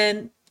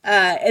Stankoven,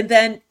 and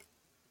then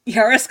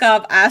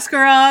Yaroslav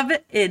Askarov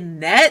in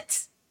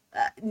net,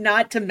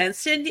 not to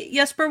mention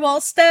Jesper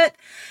Wallstedt.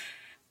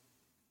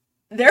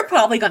 They're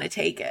probably going to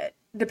take it,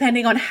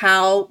 depending on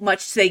how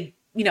much they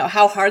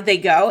how hard they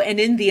go. And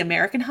in the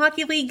American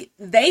Hockey League,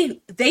 they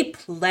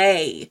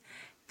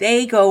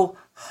go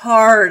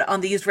hard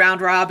on these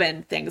round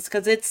robin things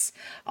because it's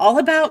all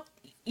about,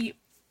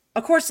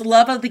 of course,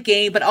 love of the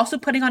game, but also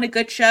putting on a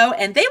good show.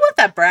 And they want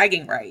that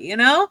bragging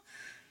right.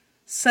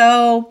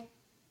 So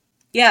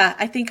yeah,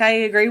 I think I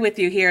agree with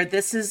you here.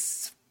 This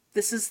is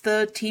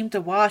the team to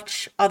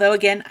watch. Although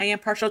again, I am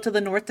partial to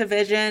the North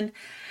Division.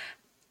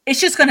 It's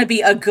just going to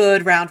be a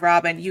good round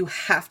robin. You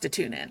have to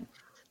tune in.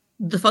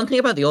 The fun thing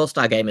about the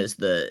All-Star game is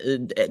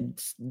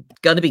it's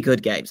going to be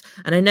good games.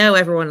 And I know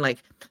everyone,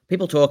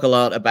 people talk a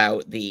lot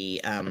about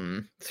the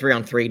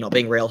 3-on-3 not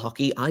being real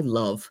hockey. I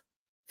love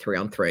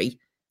 3-on-3.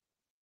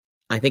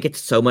 I think it's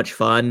so much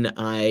fun.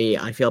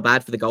 I feel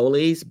bad for the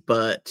goalies,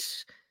 but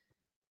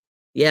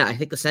yeah, I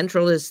think the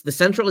Central is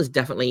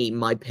definitely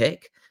my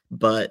pick,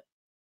 but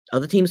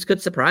other teams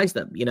could surprise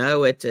them.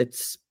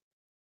 It's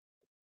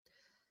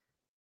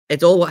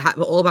all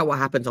about what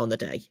happens on the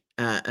day,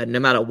 and no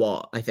matter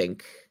what, I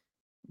think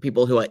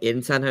people who are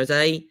in San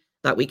Jose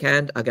that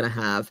weekend are going to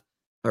have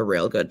a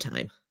real good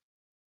time.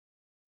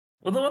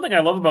 Well, the one thing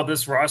I love about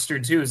this roster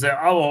too is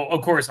that,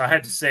 of course, I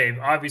had to say,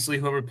 obviously,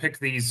 whoever picked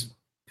these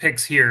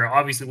picks here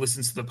obviously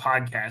listens to the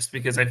podcast,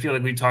 because I feel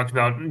like we talked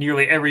about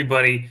nearly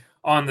everybody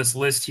on this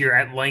list here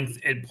at length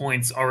at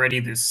points already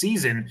this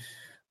season.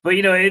 But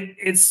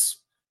it's.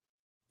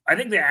 I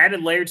think the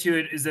added layer to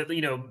it is that,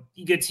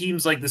 you get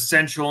teams like the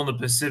Central and the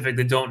Pacific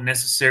that don't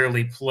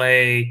necessarily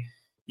play,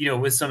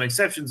 with some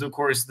exceptions, of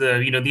course,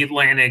 the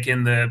Atlantic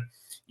and the,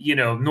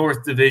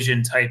 North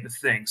Division type of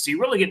thing. So you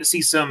really get to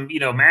see some,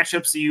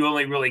 matchups that you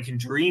only really can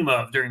dream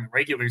of during the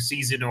regular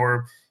season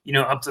or,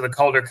 up to the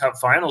Calder Cup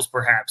finals,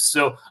 perhaps.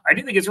 So I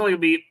do think it's really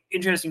going to be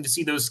interesting to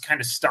see those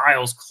kind of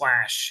styles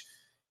clash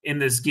in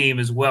this game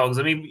as well.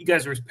 Because, you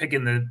guys were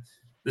picking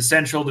the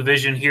Central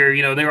Division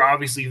here, they're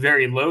obviously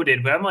very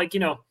loaded, but I'm like,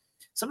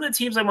 some of the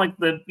teams I'm like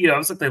the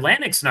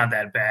Atlantic's not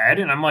that bad.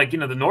 And I'm like, the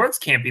Norths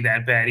can't be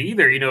that bad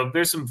either.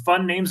 There's some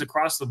fun names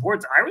across the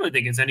board. I really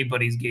think it's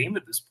anybody's game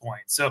at this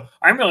point. So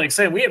I'm really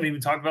excited. We haven't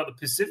even talked about the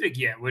Pacific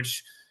yet,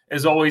 which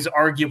is always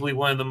arguably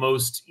one of the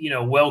most,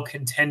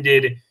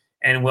 well-contended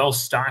and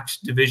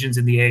well-stocked divisions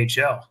in the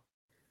AHL.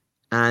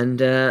 And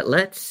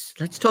let's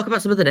talk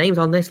about some of the names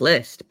on this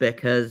list,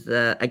 because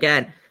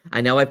again, I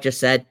know I've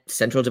just said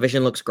Central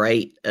Division looks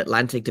great,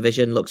 Atlantic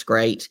Division looks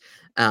great,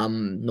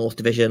 North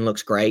Division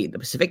looks great, the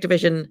Pacific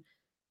Division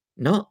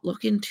not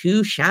looking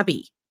too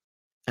shabby.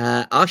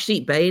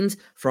 Arshdeep Bains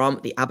from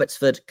the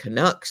Abbotsford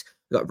Canucks.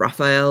 We've got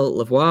Raphael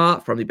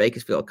Lavoie from the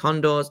Bakersfield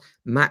Condors,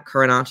 Matt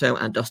Coronato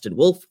and Dustin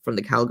Wolf from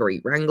the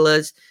Calgary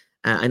Wranglers.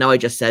 I know I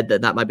just said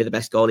that might be the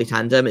best goalie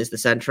tandem is the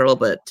Central,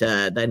 but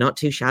they're not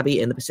too shabby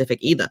in the Pacific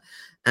either,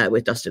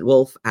 with Dustin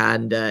Wolf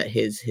and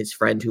his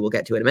friend, who we'll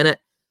get to in a minute.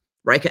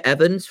 Riker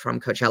Evans from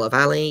Coachella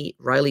Valley,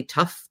 Riley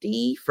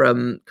Tufte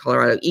from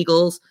Colorado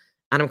Eagles,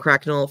 Adam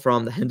Cracknell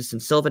from the Henderson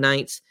Silver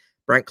Knights,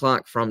 Brent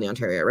Clark from the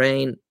Ontario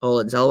Reign,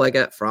 Olin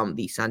Zellweger from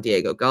the San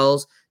Diego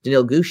Gulls,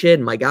 Daniil Gushin,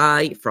 my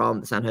guy,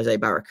 from the San Jose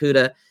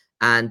Barracuda,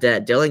 and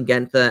Dylan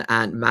Genther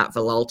and Matt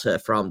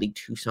Villalta from the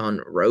Tucson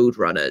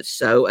Roadrunners.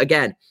 So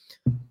again,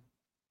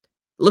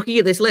 looking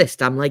at this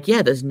list, I'm like,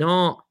 yeah, there's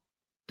not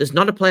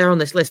a player on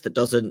this list that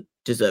doesn't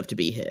deserve to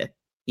be here.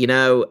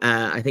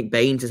 I think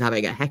Bains is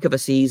having a heck of a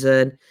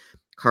season.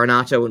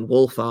 Coronato and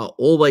Wolf are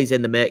always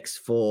in the mix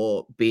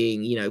for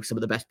being, some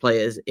of the best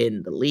players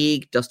in the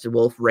league. Dustin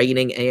Wolf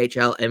reigning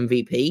AHL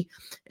MVP,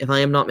 if I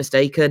am not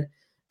mistaken.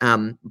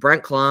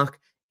 Brent Clark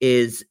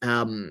is,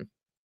 I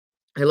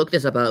looked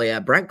this up earlier.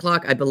 Brent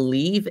Clark, I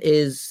believe,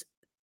 is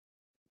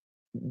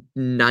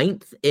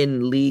 9th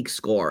in league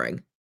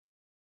scoring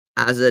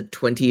as a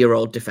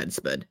 20-year-old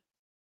defenseman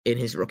in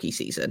his rookie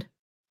season.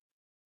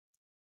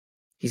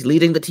 He's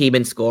leading the team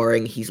in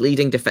scoring. He's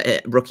leading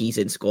rookies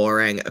in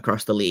scoring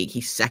across the league.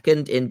 He's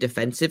second in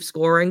defensive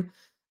scoring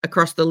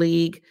across the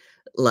league.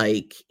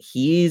 I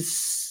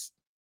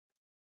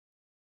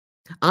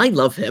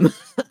love him.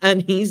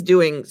 And he's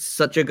doing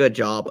such a good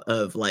job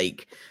of,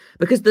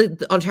 because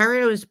the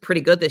Ontario is pretty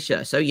good this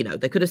year. So,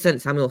 they could have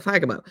sent Samuel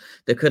Fagemo.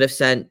 They could have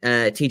sent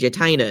TJ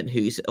Tynan,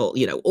 who's,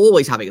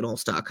 always having an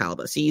all-star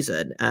caliber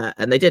season.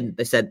 And they didn't.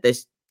 They sent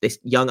this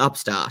young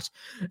upstart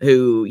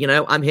who,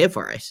 I'm here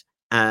for it.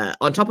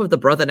 On top of the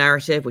brother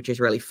narrative, which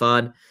is really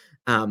fun,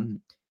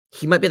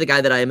 he might be the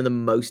guy that I am the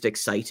most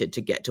excited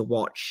to get to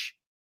watch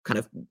kind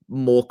of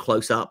more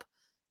close up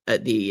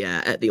at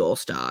the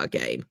All-Star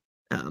game.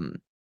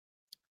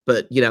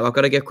 But, I've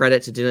got to give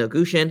credit to Daniil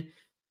Gushin,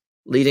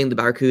 leading the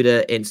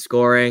Barracuda in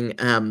scoring.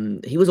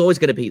 He was always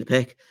going to be the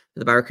pick for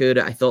the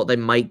Barracuda. I thought they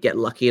might get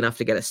lucky enough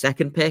to get a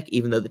second pick,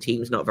 even though the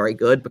team's not very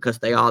good, because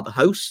they are the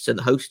hosts, and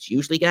the hosts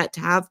usually get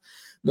to have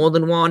more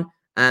than one.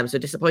 So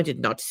disappointed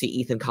not to see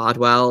Ethan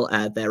Cardwell,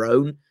 their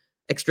own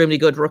extremely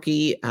good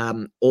rookie,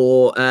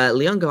 or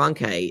Leon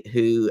Gawanke,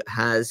 who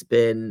has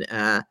been,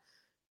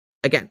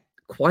 again,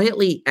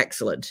 quietly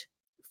excellent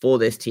for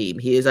this team.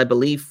 He is, I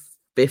believe,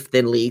 fifth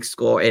in league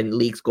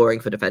scoring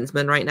for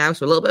defensemen right now.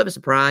 So a little bit of a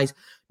surprise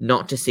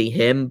not to see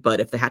him. But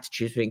if they had to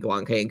choose between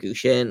Guanke and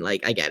Gushin,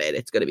 like, I get it.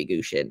 It's going to be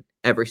Gushin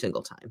every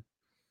single time.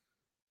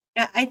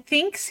 Yeah, I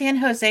think San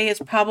Jose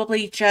is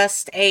probably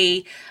just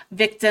a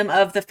victim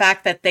of the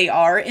fact that they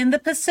are in the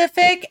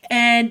Pacific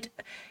and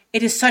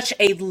it is such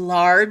a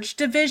large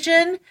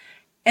division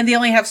and they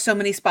only have so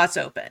many spots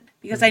open.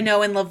 Because I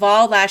know in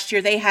Laval last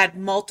year, they had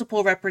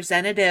multiple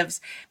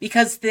representatives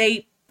because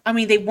they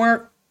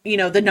weren't,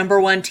 the number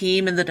one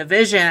team in the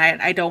division.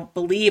 I don't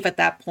believe at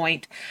that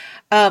point.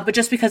 But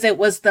just because it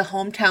was the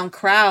hometown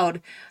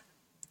crowd,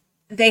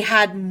 they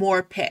had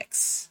more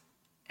picks.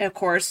 And of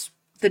course,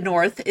 the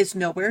North is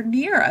nowhere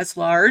near as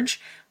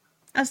large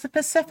as the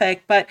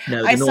Pacific, but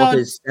no, the North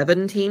is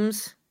 7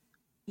 teams.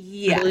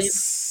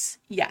 Yes.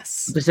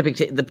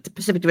 The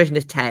Pacific Division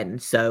is 10,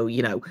 so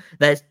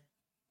there's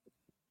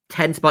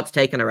 10 spots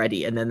taken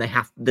already, and then they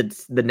have the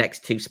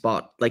next 2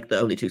 spot, like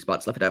the only 2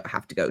 spots left over,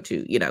 have to go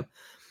to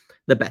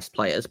the best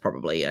players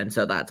probably, and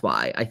so that's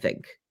why I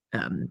think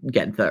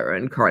Genther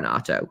and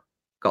Coronato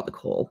got the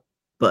call.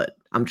 But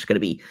I'm going to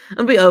be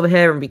over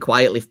here and be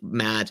quietly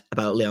mad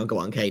about Leon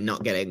Gawanke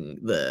not getting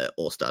the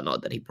All-Star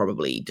nod that he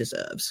probably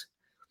deserves.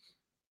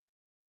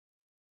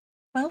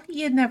 Well,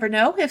 you never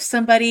know. If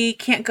somebody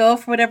can't go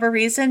for whatever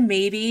reason,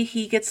 maybe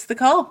he gets the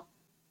call.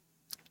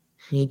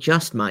 He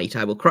just might.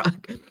 I will cry.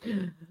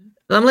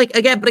 I'm like,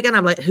 again,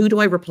 I'm like, who do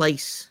I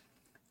replace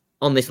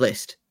on this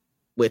list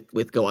with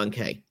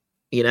Gawanke?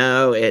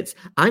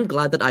 I'm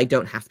glad that I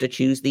don't have to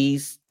choose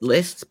these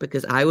lists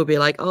because I would be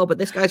like, oh, but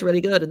this guy's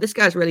really good, and this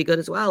guy's really good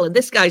as well, and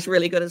this guy's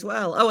really good as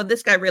well. Oh, and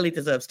this guy really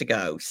deserves to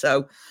go.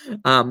 So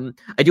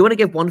I do want to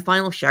give one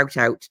final shout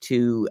out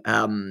to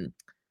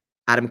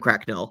Adam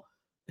Cracknell,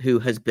 who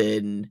has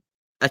been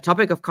a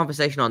topic of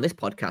conversation on this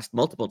podcast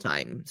multiple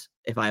times.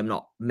 If I am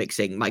not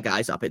mixing my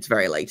guys up, it's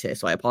very late here,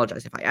 so I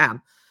apologize if I am.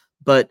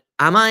 But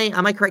am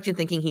I correct in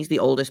thinking he's the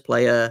oldest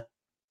player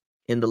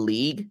in the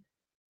league?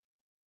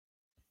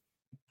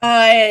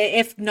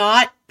 If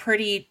not,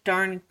 pretty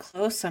darn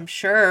close, I'm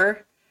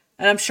sure.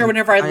 And I'm sure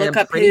whenever I look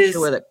up pretty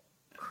sure that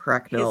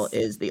Cracknell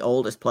is the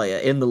oldest player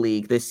in the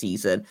league this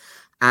season,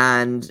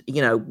 and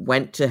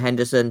went to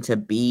Henderson to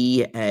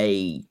be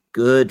a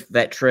good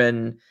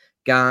veteran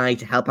guy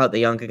to help out the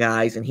younger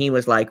guys. And he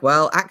was like,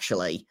 well,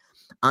 actually,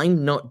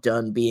 I'm not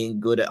done being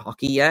good at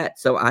hockey yet,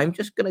 so I'm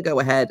just gonna go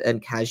ahead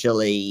and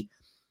casually.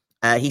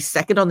 He's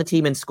second on the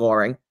team in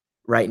scoring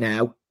right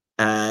now.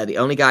 The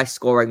only guy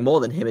scoring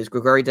more than him is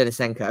Grigory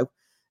Denisenko,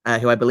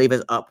 who I believe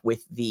is up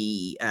with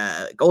the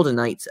Golden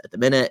Knights at the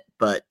minute.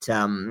 But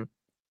Adam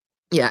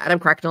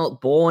Cracknell,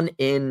 born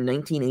in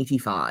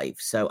 1985.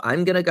 So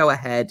I'm going to go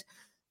ahead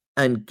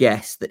and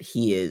guess that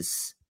he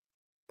is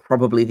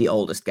probably the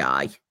oldest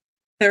guy.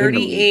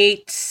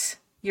 38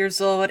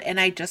 years old. And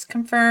I just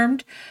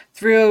confirmed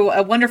through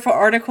a wonderful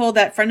article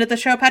that friend of the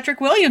show,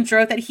 Patrick Williams,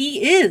 wrote that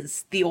he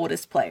is the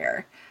oldest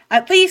player,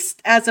 at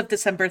least as of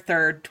December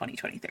 3rd,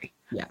 2023.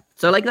 Yeah.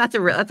 So that's a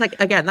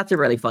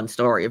really fun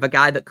story of a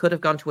guy that could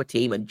have gone to a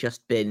team and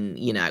just been,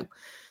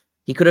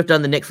 he could have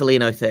done the Nick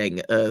Foligno thing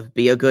of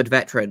be a good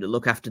veteran,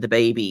 look after the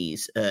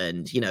babies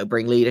and,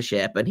 bring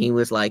leadership. And he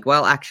was like,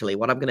 well, actually,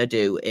 what I'm going to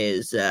do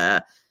is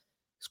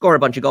score a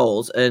bunch of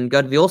goals and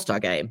go to the All-Star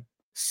game.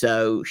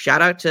 So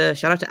shout out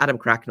to Adam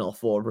Cracknell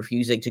for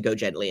refusing to go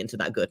gently into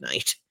that good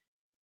night.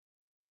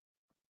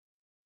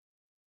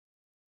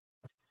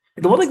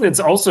 The one thing that's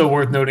also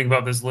worth noting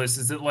about this list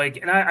is that,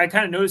 and I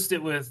kind of noticed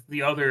it with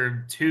the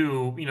other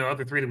 2,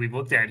 other 3 that we've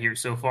looked at here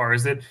so far,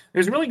 is that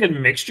there's a really good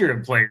mixture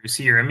of players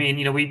here. I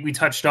mean, we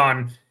touched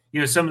on,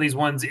 some of these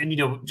ones and,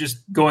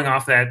 just going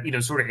off that,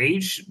 sort of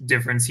age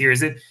difference here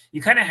is that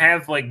you kind of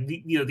have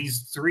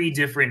these 3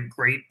 different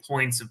great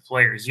points of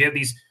players. You have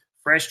these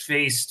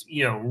fresh-faced,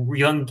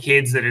 young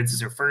kids that it's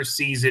their first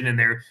season and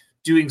they're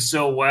doing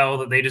so well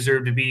that they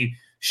deserve to be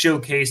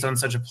showcased on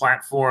such a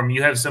platform.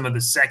 You have some of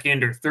the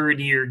second or third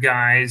year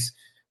guys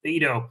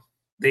that,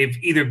 they've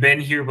either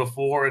been here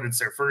before, that's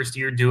their first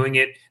year doing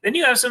it. Then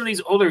you have some of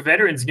these older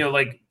veterans,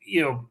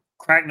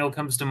 Cracknell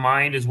comes to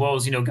mind, as well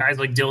as, guys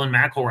like Dylan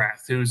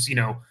McElrath, who's,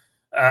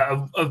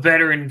 a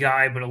veteran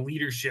guy, but a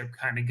leadership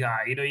kind of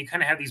guy. You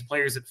kind of have these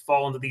players that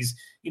fall into these,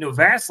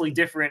 vastly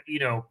different,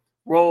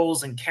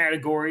 roles and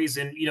categories.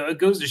 And, it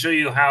goes to show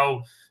you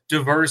how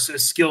diverse a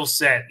skill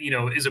set,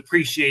 is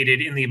appreciated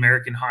in the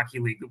American Hockey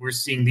League, that we're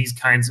seeing these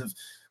kinds of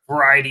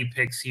variety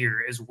picks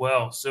here as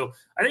well. So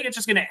I think it's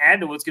just going to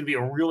add to what's going to be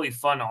a really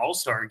fun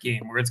all-star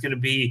game where it's going to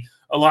be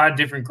a lot of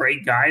different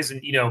great guys.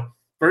 And,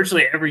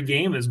 virtually every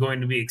game is going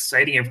to be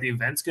exciting. Every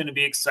event's going to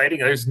be exciting.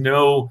 There's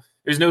no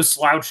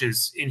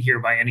slouches in here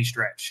by any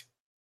stretch.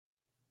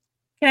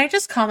 Can I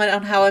just comment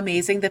on how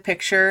amazing the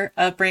picture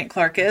of Brant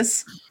Clark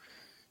is?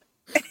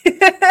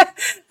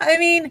 I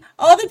mean,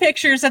 all the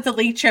pictures that the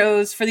league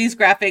chose for these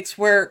graphics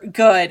were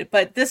good,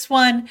 but this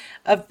one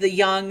of the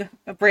young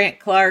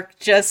Brant Clark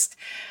just,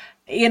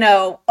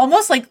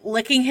 almost like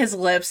licking his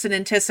lips in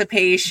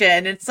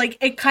anticipation. It's like,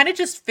 it kind of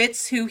just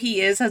fits who he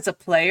is as a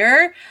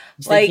player.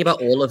 Just thinking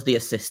about all of the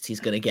assists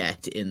he's going to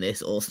get in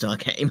this All-Star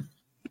game.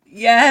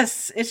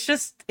 Yes,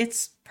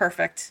 it's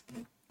perfect.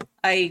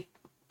 I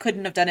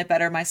couldn't have done it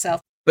better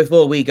myself.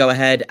 Before we go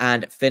ahead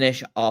and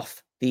finish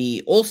off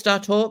the All-Star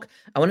talk,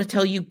 I want to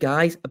tell you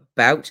guys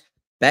about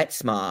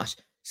BetSmart.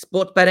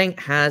 Sports betting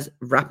has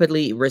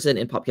rapidly risen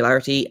in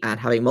popularity, and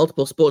having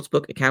multiple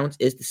sportsbook accounts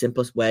is the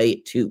simplest way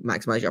to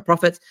maximize your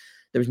profits.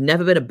 There's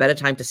never been a better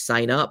time to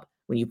sign up.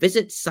 When you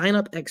visit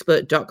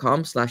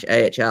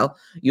signupexpert.com/AHL,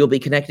 you'll be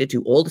connected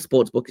to all the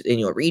sportsbooks in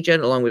your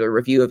region, along with a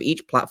review of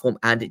each platform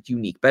and its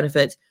unique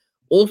benefits.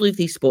 All of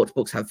these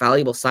sportsbooks have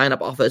valuable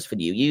sign-up offers for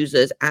new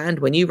users, and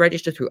when you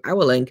register through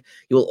our link,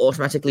 you will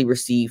automatically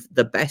receive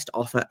the best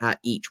offer at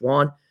each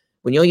one.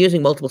 When you're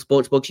using multiple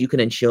sportsbooks, you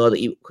can ensure that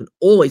you can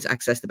always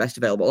access the best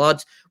available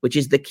odds, which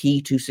is the key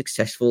to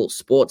successful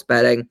sports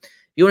betting.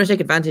 If you want to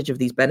take advantage of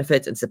these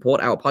benefits and support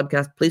our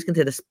podcast, please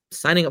consider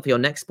signing up for your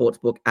next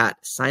sportsbook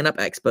at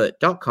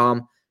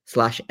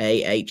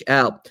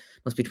signupexpert.com/AHL.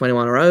 Must be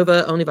 21 or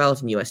over, only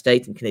valid in US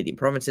states and Canadian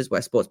provinces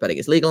where sports betting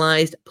is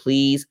legalized.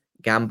 Please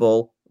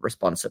gamble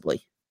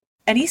responsibly.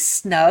 Any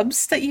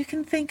snubs that you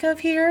can think of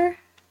here?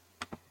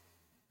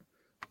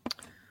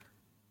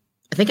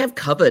 I think I've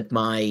covered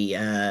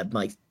my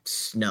my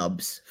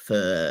snubs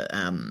for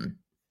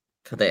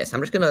this.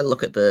 I'm just gonna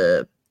look at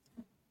the.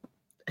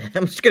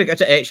 I'm just gonna go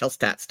to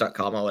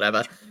ahlstats.com or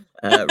whatever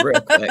real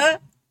quick.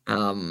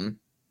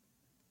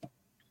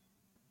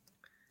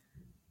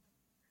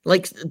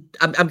 Like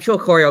I'm sure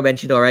Corio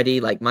mentioned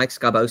already. Like Mike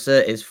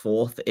Scarbosa is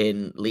 4th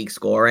in league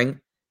scoring,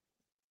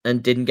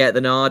 and didn't get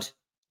the nod.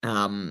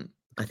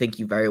 I think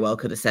you very well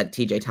could have sent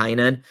TJ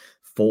Tynan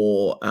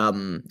for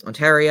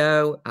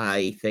Ontario.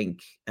 I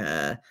think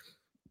the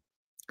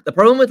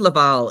problem with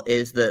Laval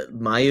is that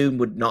Mayoom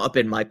would not have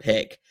been my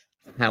pick.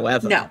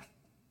 However, No.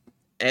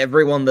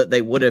 everyone that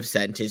they would have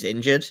sent is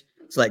injured.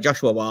 So like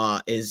Joshua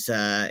Waugh is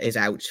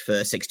out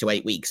for 6 to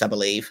 8 weeks, I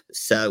believe.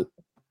 So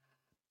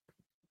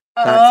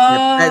there's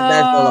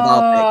the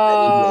Laval pick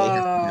that you really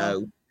have to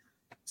go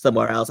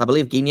somewhere else. I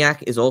believe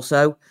Gignac is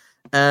also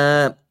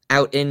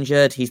out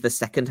injured. He's the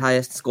 2nd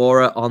highest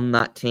scorer on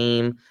that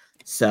team.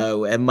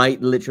 So it might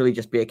literally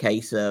just be a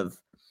case of,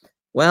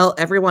 well,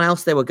 everyone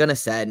else they were going to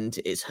send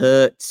is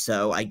hurt,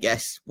 so I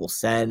guess we'll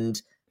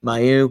send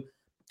Mayu.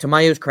 To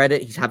Mayu's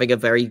credit, he's having a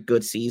very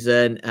good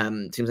season.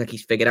 Seems like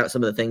he's figured out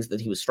some of the things that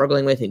he was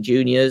struggling with in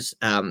juniors.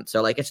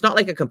 So like it's not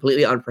like a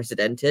completely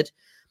unprecedented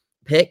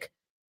pick,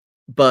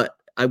 but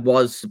I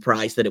was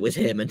surprised that it was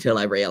him until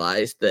I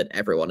realized that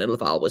everyone in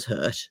Laval was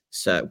hurt.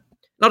 So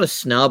not a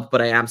snub,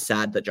 but I am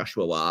sad that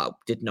Joshua Waugh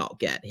did not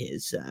get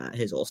his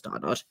All-Star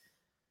nod.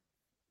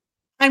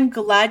 I'm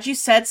glad you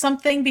said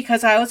something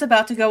because I was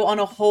about to go on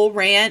a whole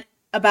rant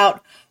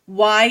about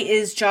why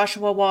is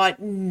Joshua Waugh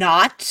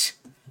not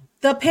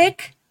the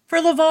pick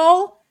for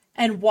Laval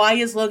and why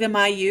is Logan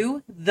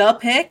Mailloux the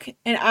pick?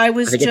 And I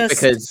think it's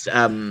because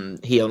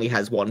he only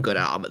has one good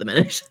arm at the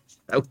minute.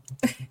 So.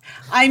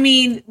 I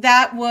mean,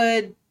 that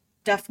would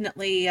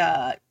definitely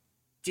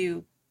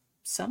do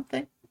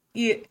something.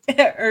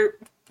 Or,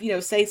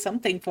 say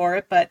something for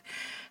it, but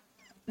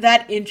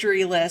that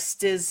injury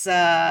list is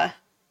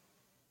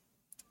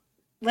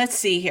let's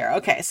see here.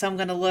 Okay, so I'm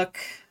going to look.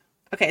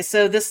 Okay,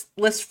 so this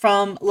list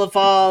from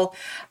Laval.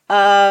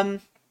 So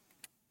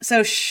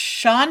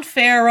Sean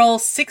Farrell,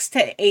 6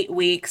 to 8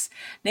 weeks.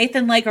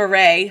 Nathan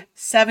Legare,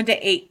 7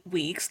 to 8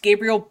 weeks.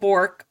 Gabriel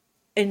Bork,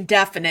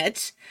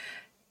 indefinite.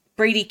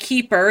 Brady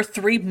Keeper,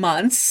 3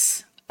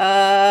 months.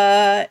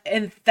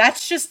 And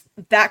that's just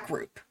that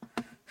group.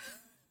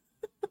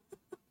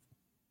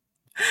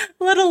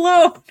 Let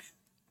alone.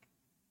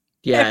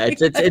 Yeah,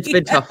 it's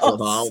been tough for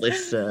Laval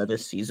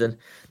this season.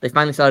 They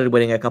finally started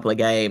winning a couple of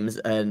games,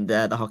 and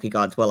the hockey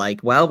gods were like,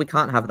 "Well, we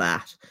can't have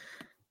that."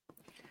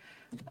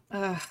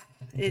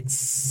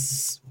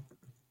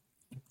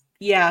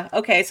 Yeah.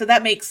 Okay, so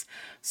that makes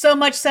so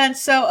much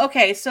sense. So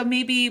okay, so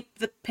maybe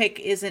the pick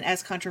isn't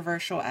as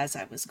controversial as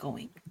I was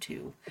going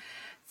to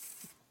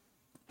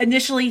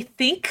initially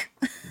think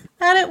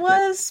that it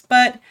was,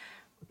 but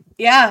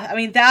yeah, I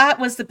mean that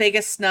was the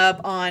biggest snub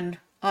on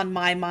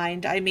my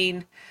mind. I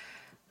mean,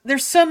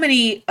 there's so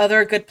many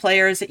other good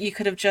players that you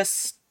could have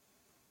just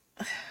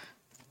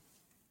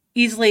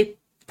easily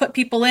put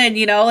people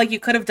in, like you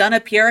could have done a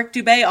Pierre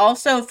Dubé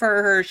also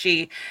for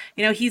Hershey.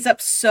 He's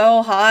up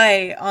so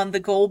high on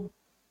the goal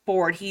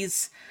board.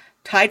 He's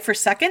tied for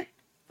 2nd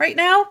right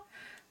now.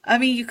 I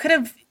mean, you could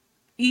have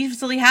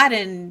easily had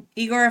an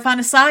Igor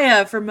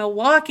Afanasyev for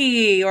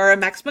Milwaukee or a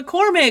Max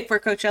McCormick for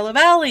Coachella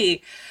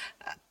Valley.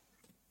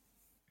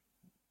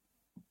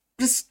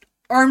 Just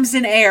arms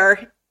in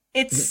air.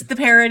 It's the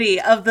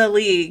parody of the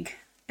league.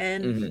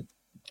 And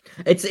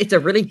it's a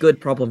really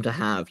good problem to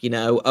have,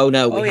 Oh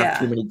no, we have yeah.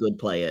 too many good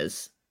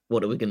players.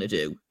 What are we gonna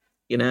do?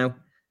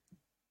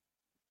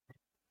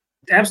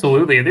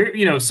 Absolutely.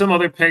 There, some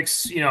other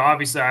picks,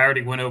 obviously I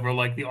already went over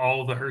like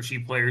all the Hershey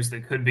players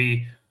that could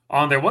be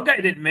on there. One guy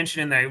I didn't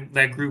mention in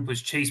that group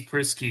was Chase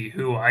Prisky,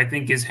 who I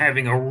think is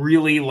having a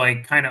really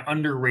kind of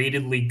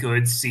underratedly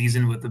good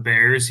season with the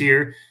Bears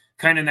here.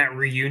 Kind of that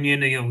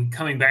reunion,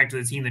 coming back to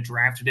the team that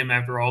drafted him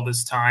after all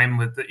this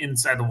time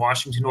inside the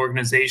Washington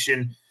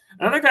organization.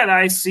 Another guy that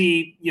I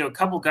see, a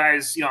couple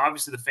guys,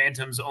 obviously the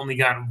Phantoms only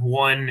got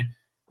one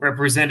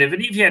representative,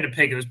 and if you had to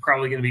pick, it was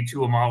probably going to be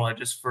Tuamala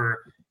just for,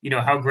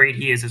 how great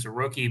he is as a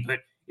rookie. But,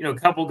 a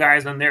couple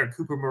guys on there,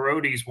 Cooper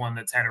Marodi's one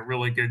that's had a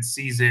really good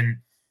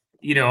season,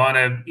 on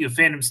a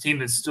Phantoms team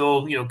that's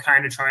still,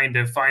 kind of trying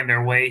to find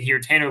their way here.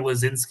 Tanner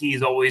Lazinski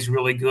is always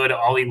really good.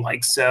 Ollie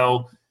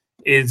Likesell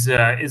is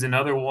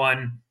another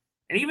one.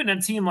 And even a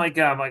team like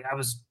I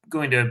was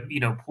going to,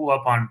 pull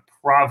up on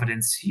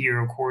Providence here.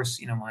 Of course,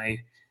 my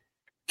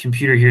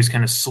computer here is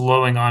kind of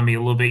slowing on me a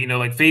little bit.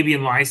 Like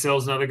Fabian Lysell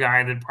is another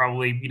guy that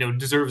probably,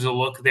 deserves a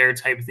look there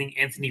type of thing.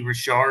 Anthony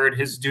Richard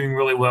is doing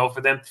really well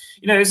for them.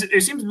 There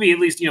seems to be at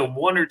least,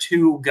 one or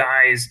two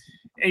guys,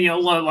 and, a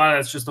lot of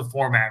that's just the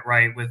format,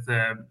 right? With,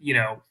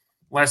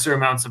 lesser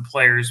amounts of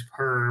players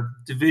per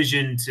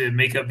division to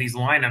make up these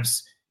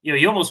lineups.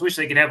 You almost wish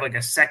they could have like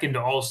a second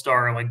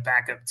all-star, like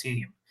backup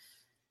team,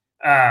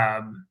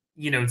 to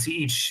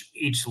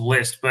each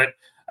list. But,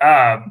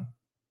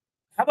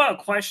 how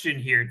about a question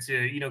here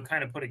to,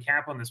 kind of put a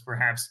cap on this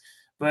perhaps,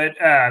 but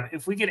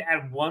if we could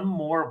add one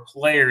more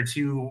player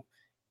to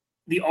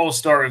the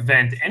All-Star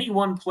event, any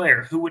one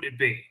player, who would it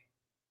be?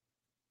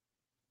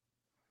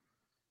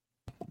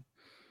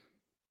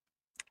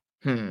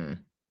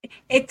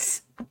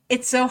 It's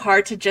so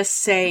hard to just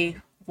say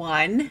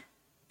one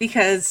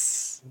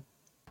because,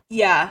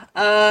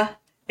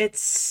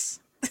 it's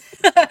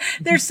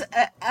there's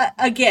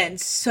again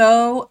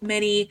so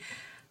many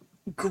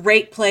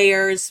great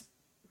players,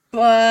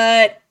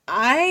 but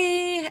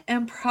I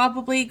am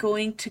probably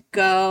going to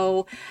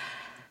go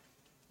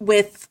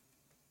with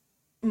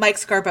Mike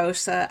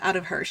Scarbosa out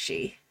of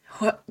Hershey.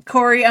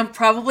 Corey, I'm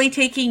probably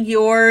taking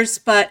yours,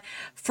 but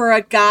for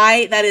a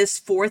guy that is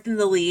fourth in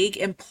the league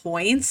in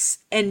points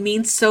and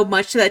means so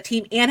much to that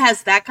team and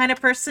has that kind of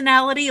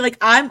personality, like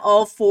I'm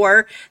all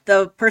for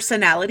the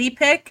personality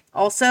pick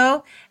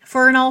also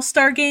for an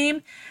all-star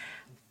game.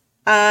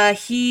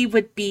 He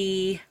would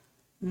be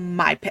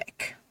my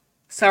pick.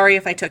 Sorry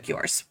if I took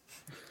yours.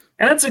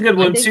 And that's a good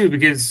one too,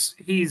 because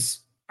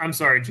I'm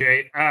sorry,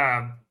 Jay.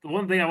 The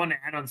one thing I want to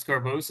add on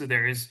Scarbosa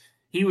there is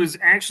he was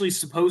actually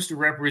supposed to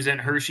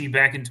represent Hershey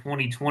back in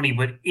 2020,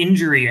 but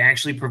injury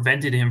actually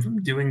prevented him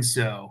from doing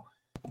so.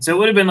 So it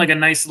would have been like a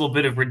nice little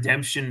bit of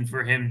redemption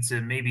for him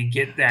to maybe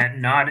get that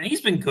nod. And he's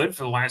been good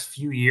for the last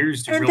few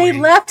years. And really they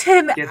left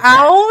him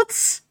out?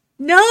 That.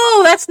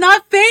 No, that's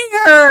not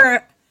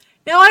fair.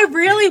 Now I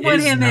really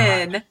want him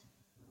in.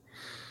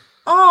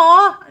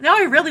 Aw, now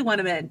I really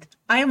want him in.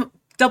 I am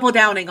double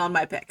downing on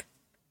my pick.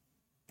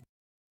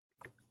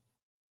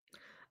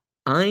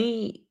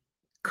 I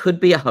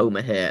could be a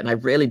homer here, and I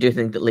really do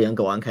think that Leon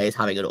Gawanke is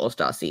having an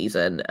all-star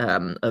season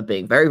of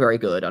being very, very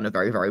good on a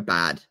very, very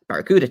bad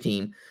Barracuda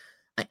team.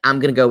 I am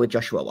going to go with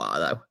Joshua Waugh,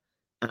 though.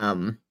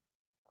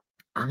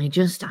 I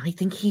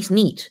think he's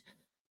neat.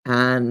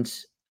 And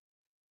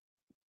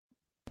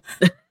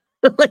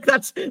like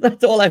that's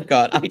all I've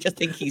got. I just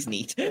think he's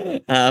neat.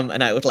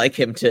 And I would like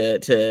him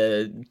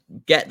to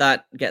get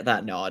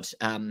that nod.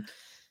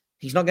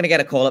 He's not going to get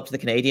a call up to the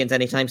Canadians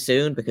anytime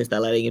soon because they're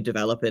letting him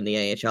develop in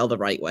the AHL the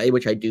right way,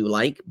 which I do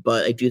like,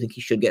 but I do think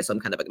he should get some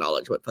kind of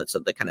acknowledgement for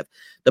the kind of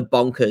the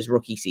bonkers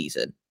rookie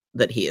season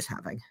that he is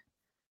having.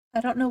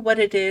 I don't know what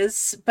it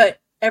is, but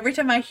every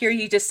time I hear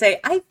you just say,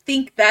 I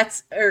think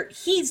that's, or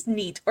he's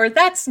neat, or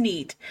that's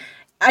neat,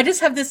 I just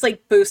have this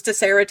like boost to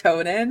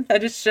serotonin.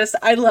 That is just,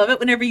 I love it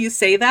whenever you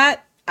say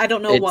that. I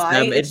don't know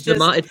why. It's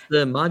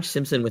the Marge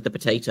Simpson with the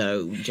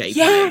potato JPEG.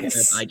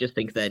 Yes! I just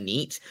think they're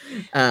neat.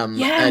 And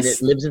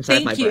it lives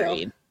inside my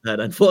brain.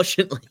 And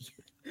unfortunately,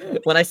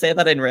 when I say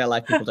that in real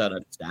life, people don't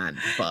understand.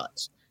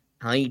 But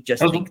I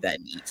just think they're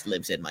neat.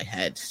 Lives in my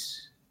head.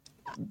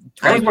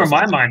 That's where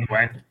my mind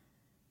went.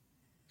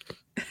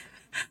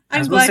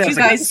 I'm glad you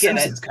guys get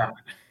it.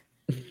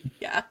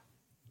 Yeah.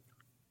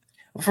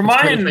 For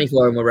mine,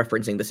 2024 and we're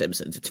referencing The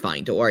Simpsons. It's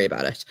fine. Don't worry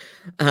about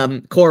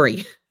it.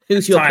 Corey,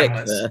 who's your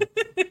timeless.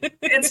 pick?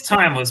 It's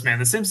timeless, man.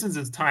 The Simpsons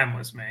is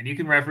timeless, man. You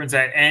can reference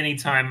that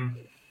anytime,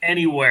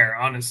 anywhere,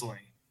 honestly.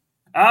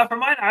 For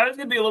mine, I was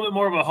going to be a little bit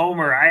more of a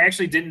homer. I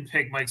actually didn't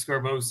pick Mike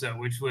Scarbosa,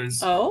 which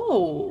was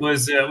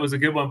a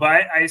good one,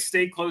 but I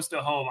stayed close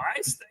to home.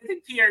 I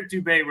think Pierre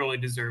Dubé really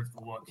deserved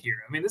the look here.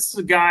 I mean, this is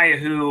a guy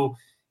who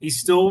he's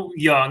still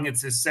young.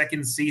 It's his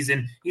second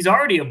season. He's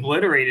already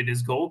obliterated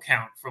his goal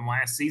count from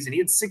last season. He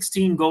had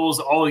 16 goals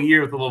all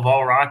year with the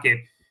Laval Rocket.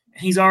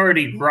 He's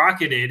already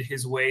rocketed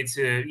his way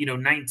to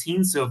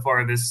 19 so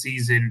far this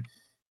season.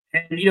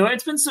 And,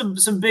 it's been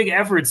some big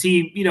efforts.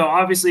 He,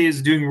 obviously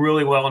is doing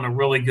really well on a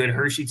really good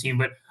Hershey team,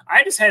 but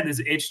I just had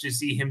this itch to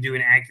see him do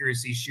an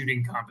accuracy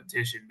shooting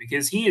competition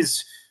because he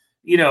is,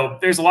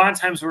 there's a lot of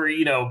times where,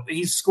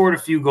 he's scored a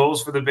few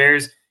goals for the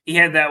Bears. He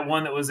had that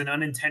one that was an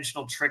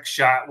unintentional trick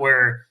shot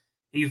where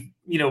he,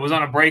 was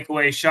on a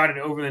breakaway, shot it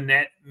over the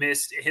net,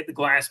 missed, it hit the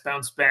glass,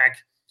 bounced back,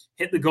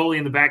 hit the goalie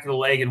in the back of the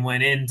leg and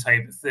went in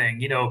type of thing.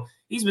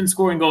 He's been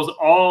scoring goals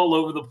all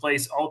over the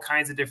place, all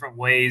kinds of different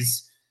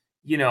ways.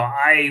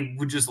 I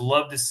would just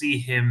love to see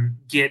him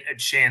get a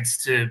chance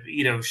to,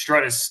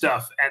 strut his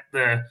stuff at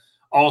the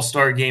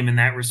all-star game in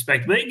that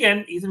respect. But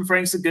again, Ethan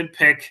Frank's a good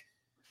pick.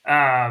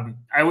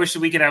 I wish that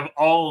we could have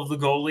all of the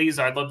goalies.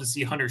 I'd love to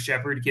see Hunter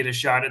Shepard get a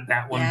shot at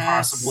that one,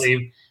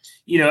 possibly.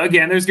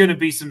 Again, there's going to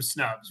be some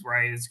snubs,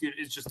 right? It's good.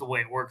 It's just the way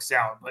it works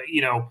out. But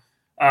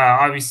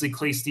obviously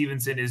Clay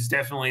Stevenson is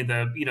definitely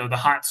the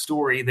hot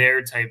story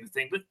there type of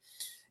thing. But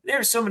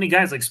there's so many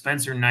guys like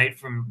Spencer Knight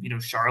from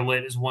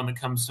Charlotte is one that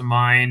comes to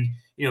mind.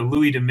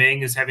 Louis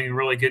Domingue is having a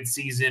really good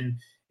season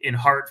in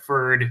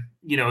Hartford.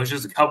 It's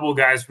just a couple of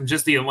guys from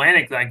just the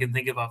Atlantic that I can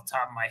think of off the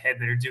top of my head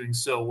that are doing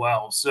so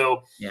well.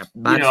 So yeah,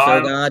 Matt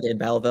Sogard in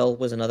Belleville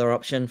was another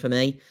option for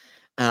me.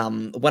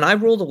 When I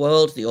rule the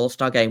world, the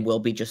All-Star game will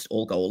be just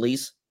all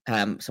goalies.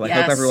 So I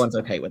hope everyone's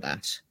okay with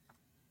that.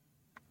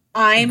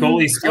 I'm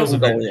goalie skills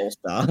goalie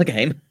All-Star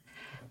game.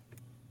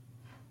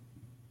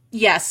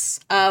 Yes.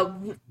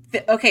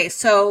 Okay.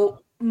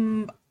 So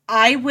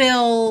I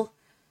will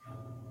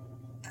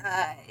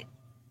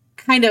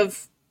kind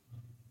of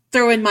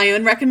throw in my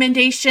own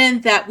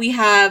recommendation that we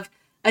have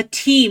a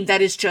team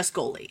that is just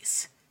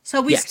goalies.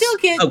 So we still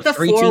get the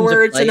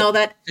forwards and all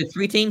that. So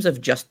 3 teams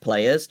of just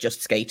players,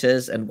 just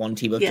skaters, and 1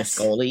 team of just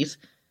goalies.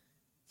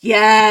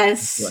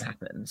 Yes. What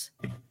happens?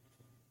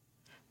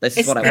 This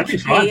is what I want.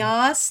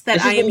 Chaos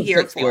that I am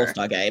here for. The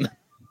All-Star game.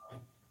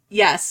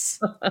 Yes.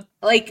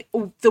 Like,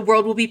 the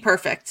world will be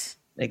perfect.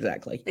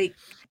 Exactly.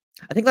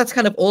 I think that's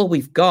kind of all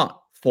we've got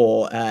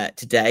for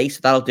today. So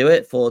that'll do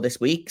it for this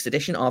week's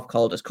edition of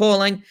Calder's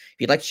Calling. If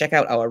you'd like to check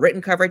out our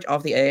written coverage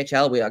of the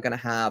AHL, we are going to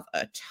have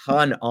a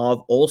ton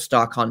of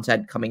all-star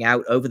content coming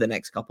out over the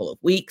next couple of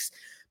weeks.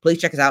 Please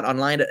check us out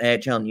online at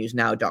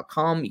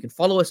ahlnewsnow.com. You can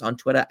follow us on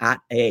Twitter at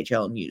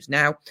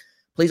ahlnewsnow.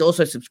 Please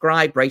also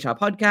subscribe, rate our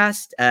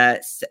podcast,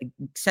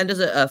 send us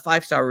a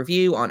 5-star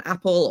review on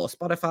Apple or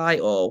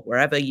Spotify or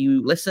wherever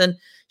you listen.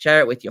 Share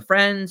it with your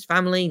friends,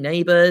 family,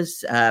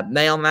 neighbors,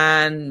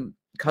 mailman,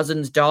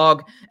 cousin's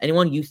dog,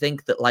 anyone you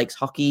think that likes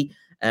hockey.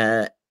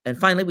 And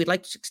finally, we'd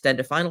like to extend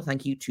a final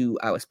thank you to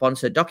our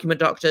sponsor, Document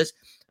Doctors.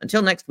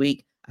 Until next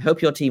week, I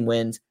hope your team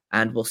wins,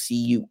 and we'll see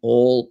you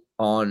all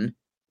on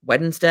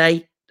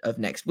Wednesday of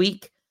next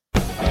week